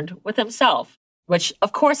concerned with himself, which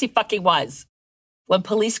of course he fucking was. When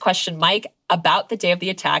police questioned Mike about the day of the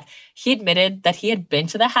attack, he admitted that he had been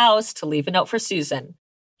to the house to leave a note for Susan.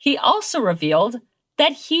 He also revealed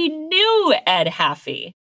that he knew Ed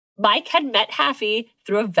Haffey. Mike had met Haffey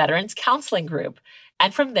through a veterans counseling group,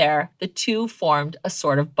 and from there, the two formed a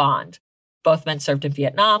sort of bond. Both men served in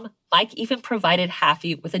Vietnam. Mike even provided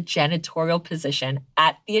Haffey with a janitorial position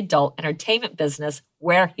at the adult entertainment business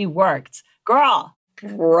where he worked. Girl.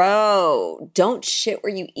 Bro, don't shit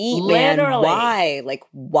where you eat, man. Literally. Why? Like,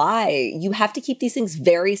 why? You have to keep these things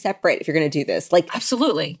very separate if you're going to do this. Like,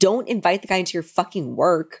 absolutely. Don't invite the guy into your fucking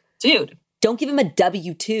work. Dude. Don't give him a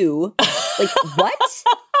W-2. Like, what?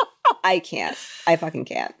 I can't. I fucking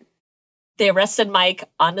can't. They arrested Mike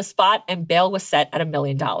on the spot and bail was set at $1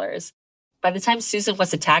 million. By the time Susan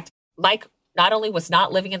was attacked, Mike not only was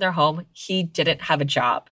not living in their home, he didn't have a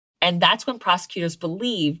job. And that's when prosecutors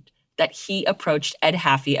believed that he approached Ed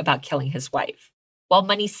Haffey about killing his wife. While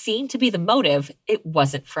money seemed to be the motive, it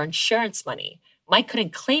wasn't for insurance money. Mike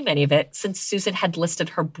couldn't claim any of it since Susan had listed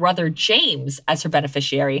her brother James as her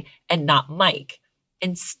beneficiary and not Mike.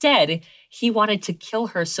 Instead, he wanted to kill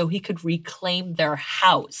her so he could reclaim their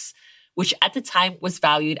house, which at the time was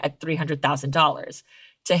valued at $300,000.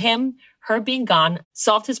 To him, her being gone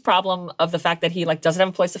solved his problem of the fact that he doesn't have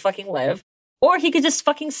a place to fucking live, or he could just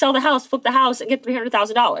fucking sell the house, flip the house, and get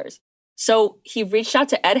 $300,000. So he reached out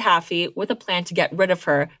to Ed Haffey with a plan to get rid of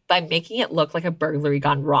her by making it look like a burglary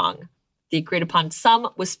gone wrong. The agreed upon sum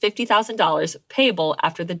was $50,000 payable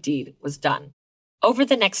after the deed was done. Over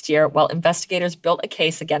the next year, while investigators built a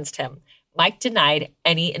case against him, Mike denied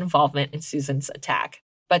any involvement in Susan's attack.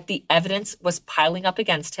 But the evidence was piling up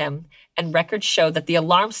against him, and records show that the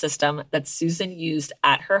alarm system that Susan used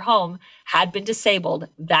at her home had been disabled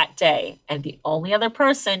that day, and the only other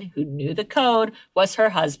person who knew the code was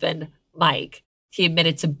her husband, Mike. He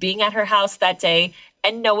admitted to being at her house that day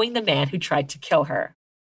and knowing the man who tried to kill her.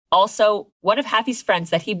 Also, one of Haffey's friends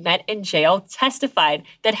that he met in jail testified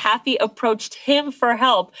that Haffey approached him for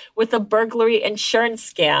help with a burglary insurance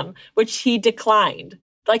scam, which he declined.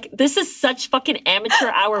 This is such fucking amateur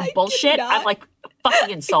hour bullshit. I'm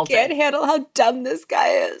fucking insulted. I can't handle how dumb this guy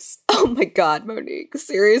is. Oh my God, Monique.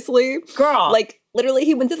 Seriously? Girl. Literally,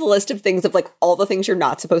 he went through the list of things of all the things you're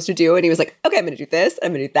not supposed to do. And he was like, okay, I'm going to do this.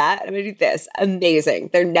 I'm going to do that. I'm going to do this.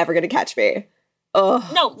 Amazing. They're never going to catch me. Oh.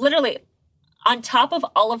 No, literally. On top of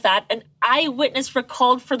all of that, an eyewitness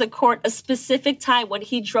recalled for the court a specific time when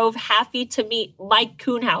he drove Haffey to meet Mike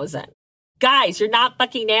Kuhnhausen. Guys, you're not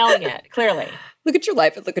fucking nailing it, clearly. Look at your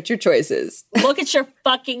life and look at your choices. Look at your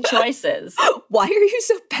fucking choices. Why are you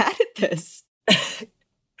so bad at this?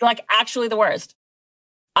 Like, actually the worst.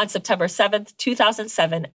 On September 7th,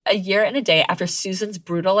 2007, a year and a day after Susan's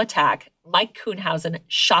brutal attack, Mike Kuhnhausen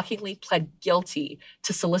shockingly pled guilty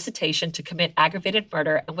to solicitation to commit aggravated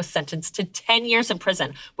murder and was sentenced to 10 years in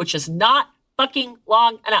prison, which is not fucking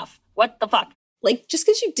long enough. What the fuck? Like, just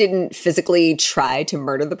because you didn't physically try to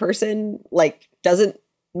murder the person, like, doesn't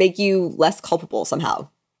make you less culpable somehow.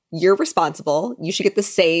 You're responsible. You should get the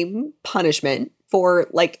same punishment for,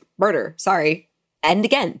 like, murder. Sorry. And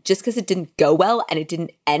again, just because it didn't go well and it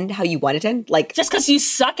didn't end how you wanted it to end, like... Just because you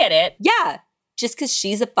suck at it. Yeah. Just because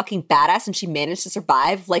she's a fucking badass and she managed to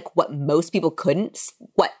survive, like, what most people couldn't.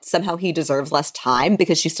 What, somehow he deserves less time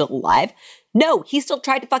because she's still alive? No, he still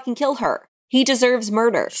tried to fucking kill her. He deserves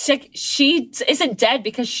murder. She isn't dead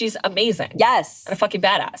because she's amazing. Yes. And a fucking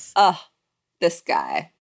badass. Ugh, this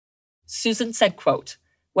guy. Susan said, quote,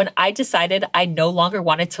 "When I decided I no longer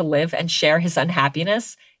wanted to live and share his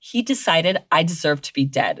unhappiness, he decided I deserved to be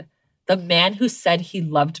dead. The man who said he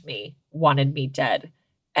loved me wanted me dead."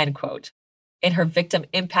 End quote. In her victim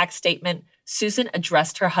impact statement, Susan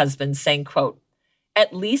addressed her husband saying, quote,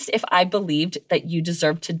 "At least if I believed that you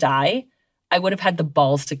deserved to die, I would have had the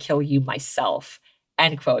balls to kill you myself."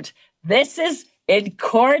 End quote. This is in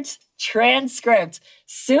court transcript.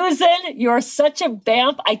 Susan, you're such a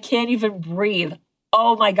vamp. I can't even breathe.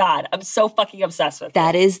 Oh my God. I'm so fucking obsessed with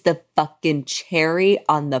that. Is the fucking cherry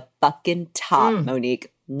on the fucking top,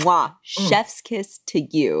 Monique. Mwah. Chef's kiss to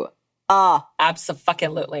you. Ah.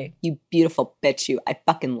 Abso-fucking-lutely. You beautiful bitch, you. I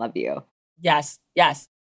fucking love you. Yes, yes.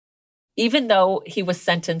 Even though he was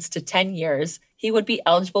sentenced to 10 years, he would be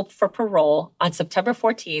eligible for parole on September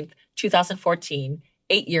 14th, 2014,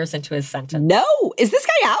 8 years into his sentence. No! Is this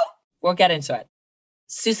guy out? We'll get into it.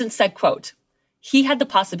 Susan said, quote, "He had the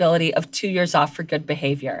possibility of 2 years off for good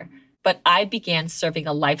behavior, but I began serving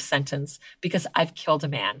a life sentence because I've killed a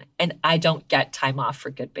man and I don't get time off for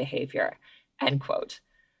good behavior." End quote.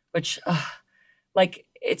 Which, like,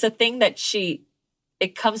 it's a thing that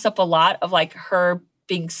it comes up a lot of, like, her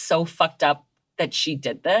being so fucked up that she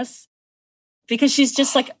did this because she's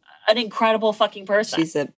just, like, an incredible fucking person.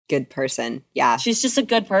 She's a good person. Yeah. She's just a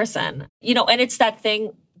good person. You know, and it's that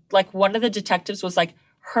thing, like, one of the detectives was like,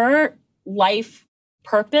 her life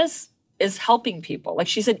purpose is helping people. Like,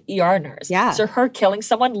 she's an ER nurse. Yeah. So her killing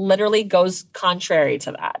someone literally goes contrary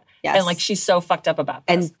to that. Yes. And, like, she's so fucked up about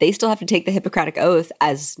this. And they still have to take the Hippocratic Oath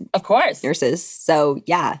as of course nurses. So,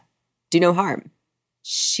 yeah, do no harm.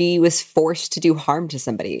 She was forced to do harm to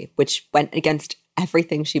somebody, which went against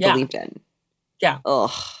everything she believed in. Yeah.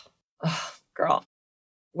 Ugh. Girl.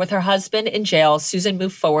 With her husband in jail, Susan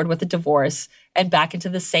moved forward with a divorce and back into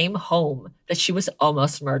the same home that she was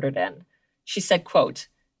almost murdered in. She said, quote,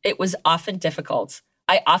 "It was often difficult.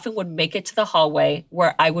 I often would make it to the hallway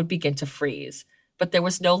where I would begin to freeze, but there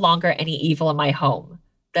was no longer any evil in my home.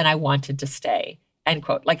 Then I wanted to stay." End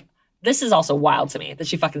quote. Like, this is also wild to me that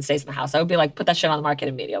she fucking stays in the house. I would be like, put that shit on the market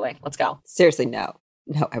immediately. Let's go. Seriously, no.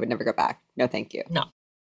 No, I would never go back. No, thank you. No.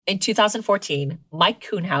 In 2014, Mike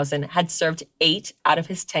Kuhnhausen had served 8 out of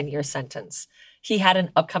his 10-year sentence. He had an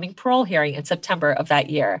upcoming parole hearing in September of that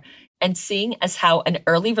year. And seeing as how an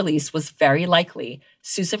early release was very likely,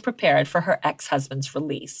 Susan prepared for her ex-husband's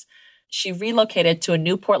release. She relocated to a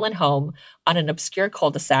new Portland home on an obscure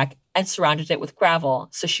cul-de-sac and surrounded it with gravel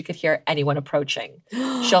so she could hear anyone approaching.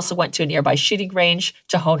 She also went to a nearby shooting range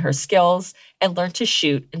to hone her skills and learn to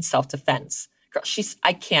shoot in self-defense. Girl,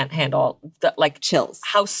 I can't handle the, like, chills.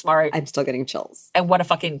 How smart. I'm still getting chills. And what a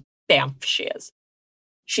fucking vamp she is.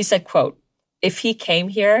 She said, quote, "If he came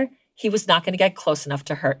here, he was not going to get close enough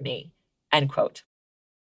to hurt me." End quote.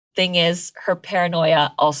 Thing is, her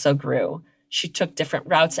paranoia also grew. She took different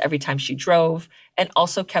routes every time she drove and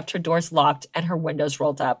also kept her doors locked and her windows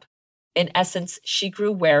rolled up. In essence, she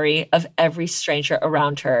grew wary of every stranger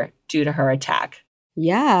around her due to her attack.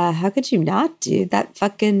 Yeah, how could you not, dude? That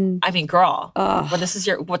fucking... I mean, girl, when this is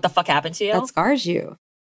what the fuck happened to you? That scars you.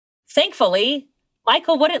 Thankfully,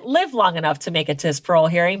 Michael wouldn't live long enough to make it to his parole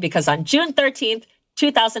hearing because on June 13th,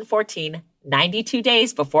 2014, 92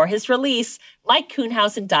 days before his release, Mike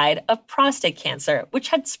Kuhnhausen died of prostate cancer, which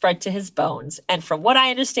had spread to his bones, and from what I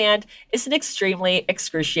understand, is an extremely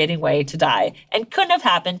excruciating way to die, and couldn't have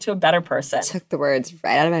happened to a better person. Took the words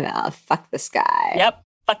right out of my mouth. Fuck this guy. Yep,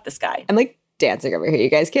 fuck this guy. I'm like dancing over here. You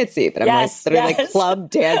guys can't see, but I'm literally like club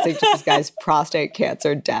dancing to this guy's prostate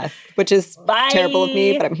cancer death, which is terrible of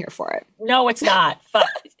me, but I'm here for it. No, it's not. Fuck.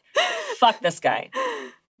 Fuck this guy.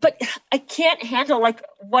 But I can't handle, like,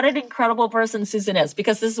 what an incredible person Susan is,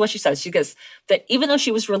 because this is what she says. She goes that even though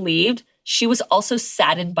she was relieved, she was also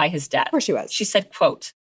saddened by his death. Of course she was. She said,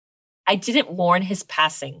 quote, "I didn't mourn his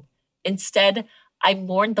passing. Instead, I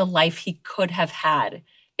mourned the life he could have had.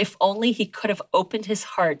 If only he could have opened his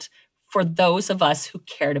heart for those of us who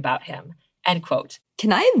cared about him." End quote.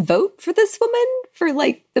 Can I vote for this woman for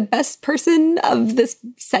like the best person of this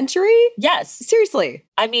century? Yes. Seriously.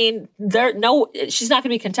 I mean, she's not going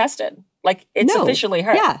to be contested. Like, it's officially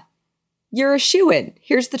her. Yeah. You're a shoo-in.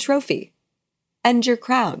 Here's the trophy. And your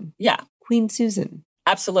crown. Yeah. Queen Susan.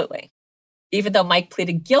 Absolutely. Even though Mike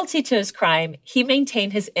pleaded guilty to his crime, he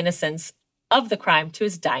maintained his innocence of the crime to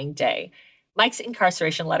his dying day. Mike's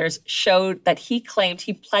incarceration letters showed that he claimed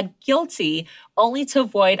he pled guilty only to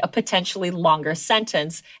avoid a potentially longer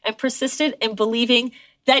sentence and persisted in believing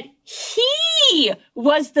that he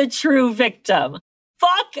was the true victim.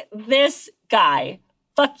 Fuck this guy.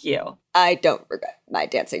 Fuck you. I don't regret my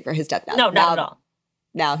dancing for his death now. No, not at all.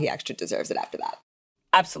 Now he extra deserves it after that.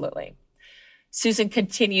 Absolutely. Susan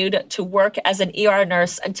continued to work as an ER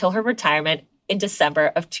nurse until her retirement in December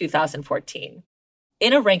of 2014.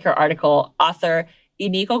 In a Ranker article, author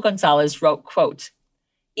Inigo Gonzalez wrote, quote,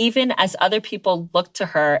 "Even as other people looked to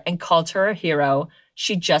her and called her a hero,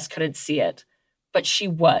 she just couldn't see it. But she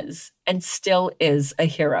was and still is a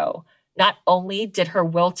hero. Not only did her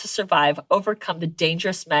will to survive overcome the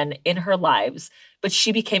dangerous men in her lives, but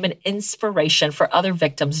she became an inspiration for other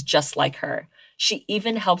victims just like her. She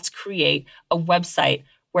even helped create a website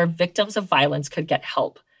where victims of violence could get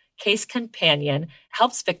help. Case Companion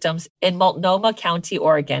helps victims in Multnomah County,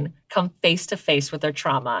 Oregon, come face to face with their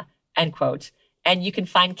trauma," end quote. And you can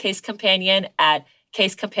find Case Companion at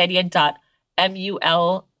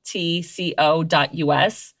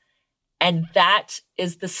casecompanion.multco.us. And that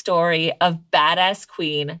is the story of badass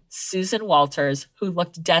queen Susan Walters, who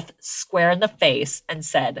looked death square in the face and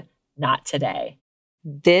said, "Not today."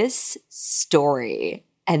 This story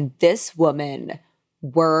and this woman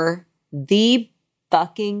were the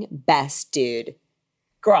fucking best, dude.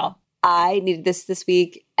 Girl, I needed this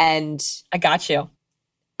week, and I got you.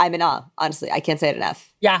 I'm in awe. Honestly, I can't say it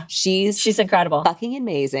enough. Yeah, she's incredible. Fucking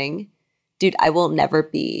amazing. Dude, I will never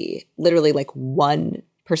be literally like 1%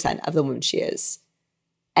 of the woman she is.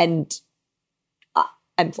 And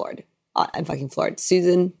I'm floored. I'm fucking floored.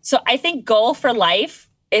 Susan. So I think goal for life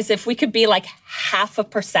is if we could be like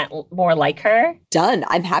 0.5% more like her. Done.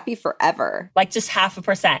 I'm happy forever. Like just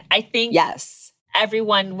 0.5%. I think yes.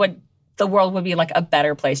 The world would be like a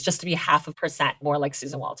better place just to be 0.5% more like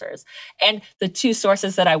Susan Walters. And the two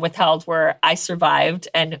sources that I withheld were I Survived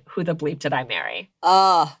and Who the Bleep Did I Marry?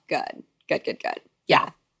 Oh, good. Good. Yeah.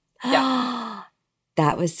 Yeah.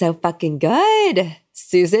 That was so fucking good.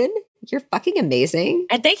 Susan, you're fucking amazing.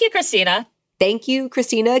 And thank you, Christina. Thank you,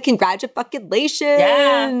 Christina. Congratulations.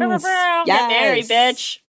 Yeah. Yes. Get married,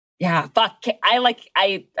 bitch. Yeah, fuck.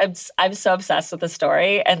 I'm so obsessed with the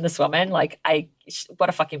story and this woman. Like, what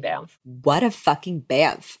a fucking bamf. What a fucking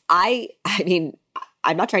bamf. I mean,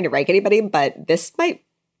 I'm not trying to rank anybody, but this might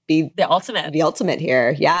be the ultimate. The ultimate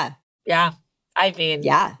here. Yeah. Yeah. I mean,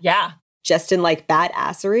 yeah. Just in like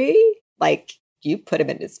badassery, like you put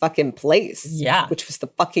him in his fucking place. Yeah. Which was the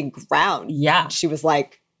fucking ground. Yeah. She was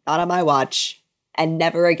like, not on my watch. And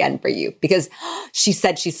never again for you. Because she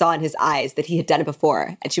said she saw in his eyes that he had done it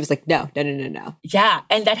before. And she was like, no. Yeah.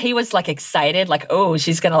 And that he was like excited, like, oh,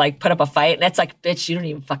 she's going to like put up a fight. And it's like, bitch, you don't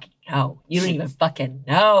even fucking know. You don't even fucking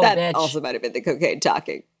know, that bitch. Also might have been the cocaine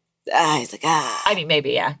talking. He's like, I mean,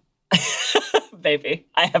 maybe, yeah. Maybe.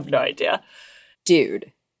 I have no idea.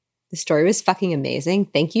 Dude, the story was fucking amazing.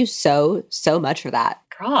 Thank you so much for that.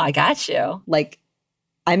 Girl, I got you. Like,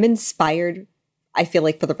 I'm inspired, I feel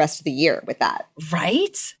like, for the rest of the year with that.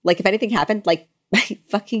 Right? Like, if anything happened, like, my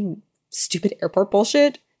fucking stupid airport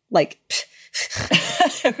bullshit, like,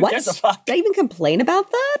 what? There's a fuck. Did I even complain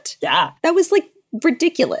about that? Yeah. That was, like,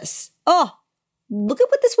 ridiculous. Oh, look at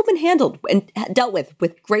what this woman handled and dealt with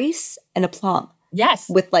grace and aplomb. Yes.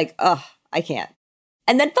 With, like, I can't.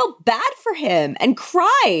 And then felt bad for him and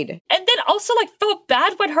cried. And then also, like, felt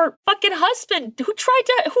bad when her fucking husband, who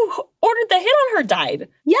ordered the hit on her, died.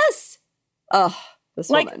 Yes. This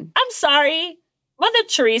woman. I'm sorry. Mother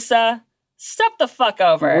Teresa, step the fuck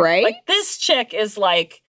over. Right? Like, this chick is,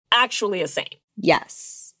 like, actually a saint.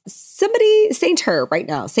 Yes. Somebody saint her right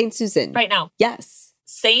now. Saint Susan. Right now. Yes.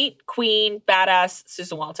 Saint, queen, badass,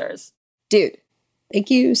 Susan Walters. Dude, thank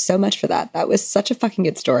you so much for that. That was such a fucking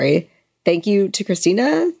good story. Thank you to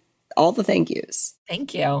Christina. All the thank yous.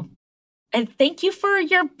 Thank you. And thank you for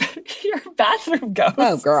your bathroom ghost.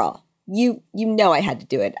 Oh, girl. You know I had to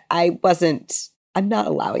do it. I wasn't I'm not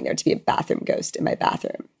allowing there to be a bathroom ghost in my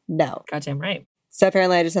bathroom. No. Goddamn right. So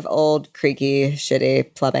apparently I just have old, creaky,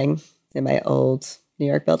 shitty plumbing in my old New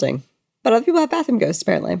York building. But other people have bathroom ghosts,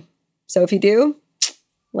 apparently. So if you do,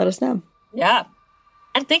 let us know. Yeah.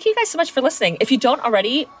 And thank you guys so much for listening. If you don't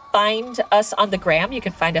already, find us on the gram. You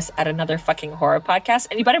can find us at Another Fucking Horror Podcast.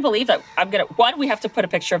 And you better believe that we have to put a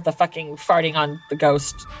picture of the fucking farting on the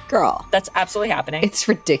ghost. Girl. That's absolutely happening. It's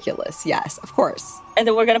ridiculous. Yes, of course. And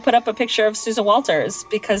then we're going to put up a picture of Susan Walters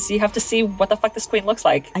because you have to see what the fuck this queen looks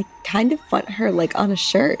like. I kind of want her like on a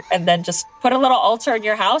shirt. And then just put a little altar in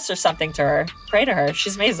your house or something to her. Pray to her.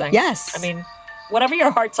 She's amazing. Yes. I mean, whatever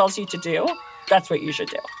your heart tells you to do, that's what you should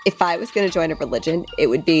do. If I was going to join a religion, it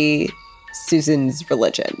would be Susan's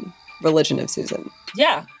religion. Religion of Susan.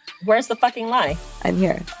 Yeah. Where's the fucking lie? I'm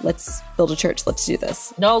here. Let's build a church. Let's do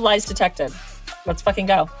this. No lies detected. Let's fucking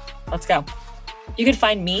go. Let's go. You can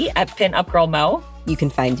find me at PinUpGirlMo. You can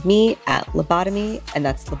find me at Lobotomy, and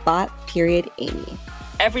that's Lobot.Amy.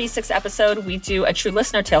 Every 6th episode, we do a True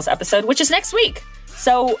Listener Tales episode, which is next week.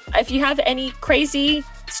 So if you have any crazy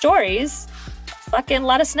stories, fucking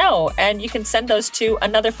let us know. And you can send those to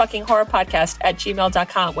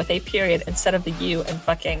anotherfuckinghorrorpodcast@gmail.com with a period instead of the U and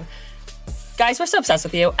fucking. Guys, we're so obsessed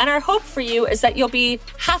with you. And our hope for you is that you'll be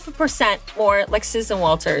 0.5% more like Susan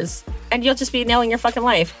Walters and you'll just be nailing your fucking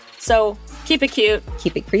life. So keep it cute.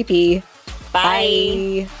 Keep it creepy.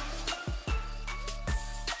 Bye. Bye.